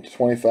on that one.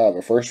 25.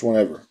 Our first one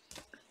ever.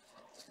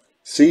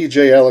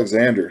 C.J.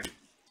 Alexander.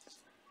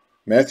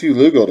 Matthew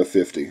Lugo to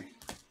 50.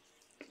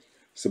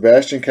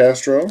 Sebastian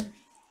Castro.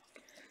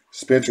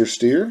 Spencer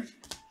Steer.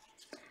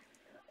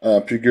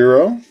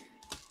 Puguro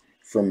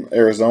from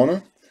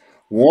Arizona.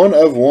 1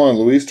 of 1.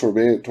 Luis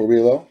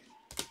Torbillo.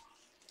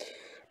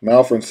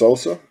 Malfred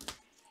Sosa.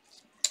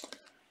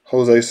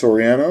 Jose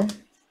Soriano.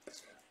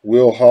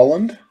 Will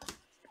Holland.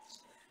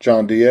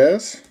 John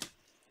Diaz.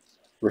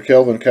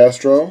 Raquelvin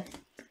Castro.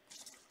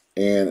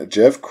 And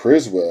Jeff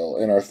Criswell.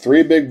 And our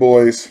 3 big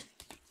boys.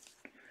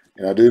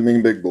 And I do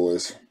mean big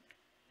boys.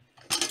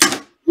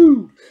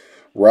 Woo.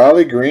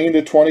 Riley Green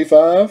to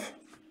 25.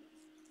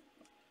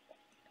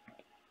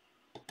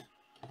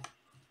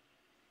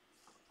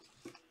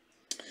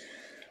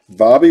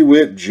 Bobby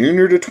Witt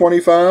Jr. to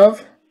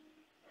 25.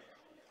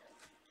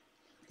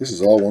 This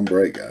is all one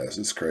break, guys.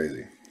 It's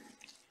crazy.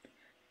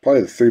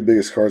 Probably the 3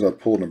 biggest cards I've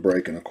pulled in a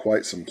break in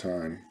quite some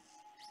time.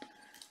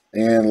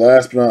 And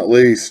last but not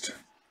least,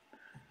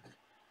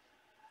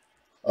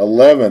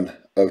 11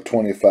 of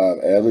 25,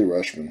 Adley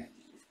Rutschman.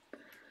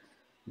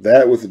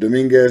 That with the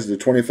Dominguez to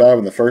 25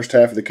 in the first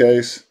half of the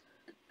case.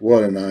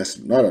 What a nice,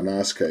 not a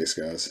nice case,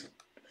 guys.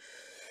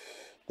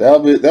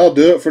 That'll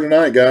do it for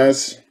tonight,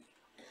 guys.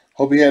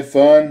 Hope you had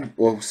fun.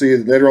 We'll see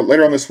you later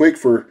on this week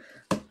for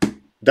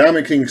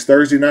Diamond Kings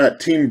Thursday night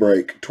team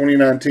break.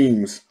 29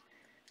 teams.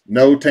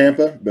 No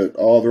Tampa, but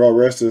the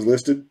rest is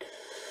listed.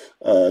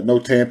 No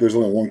Tampa. There's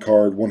only 1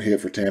 card, 1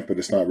 hit for Tampa.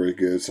 It's not very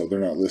good, so they're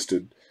not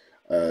listed.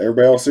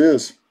 Everybody else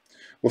is.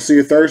 We'll see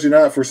you Thursday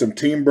night for some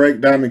team break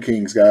Diamond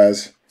Kings,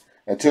 guys.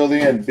 Until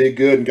then, be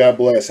good and God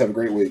bless. Have a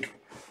great week.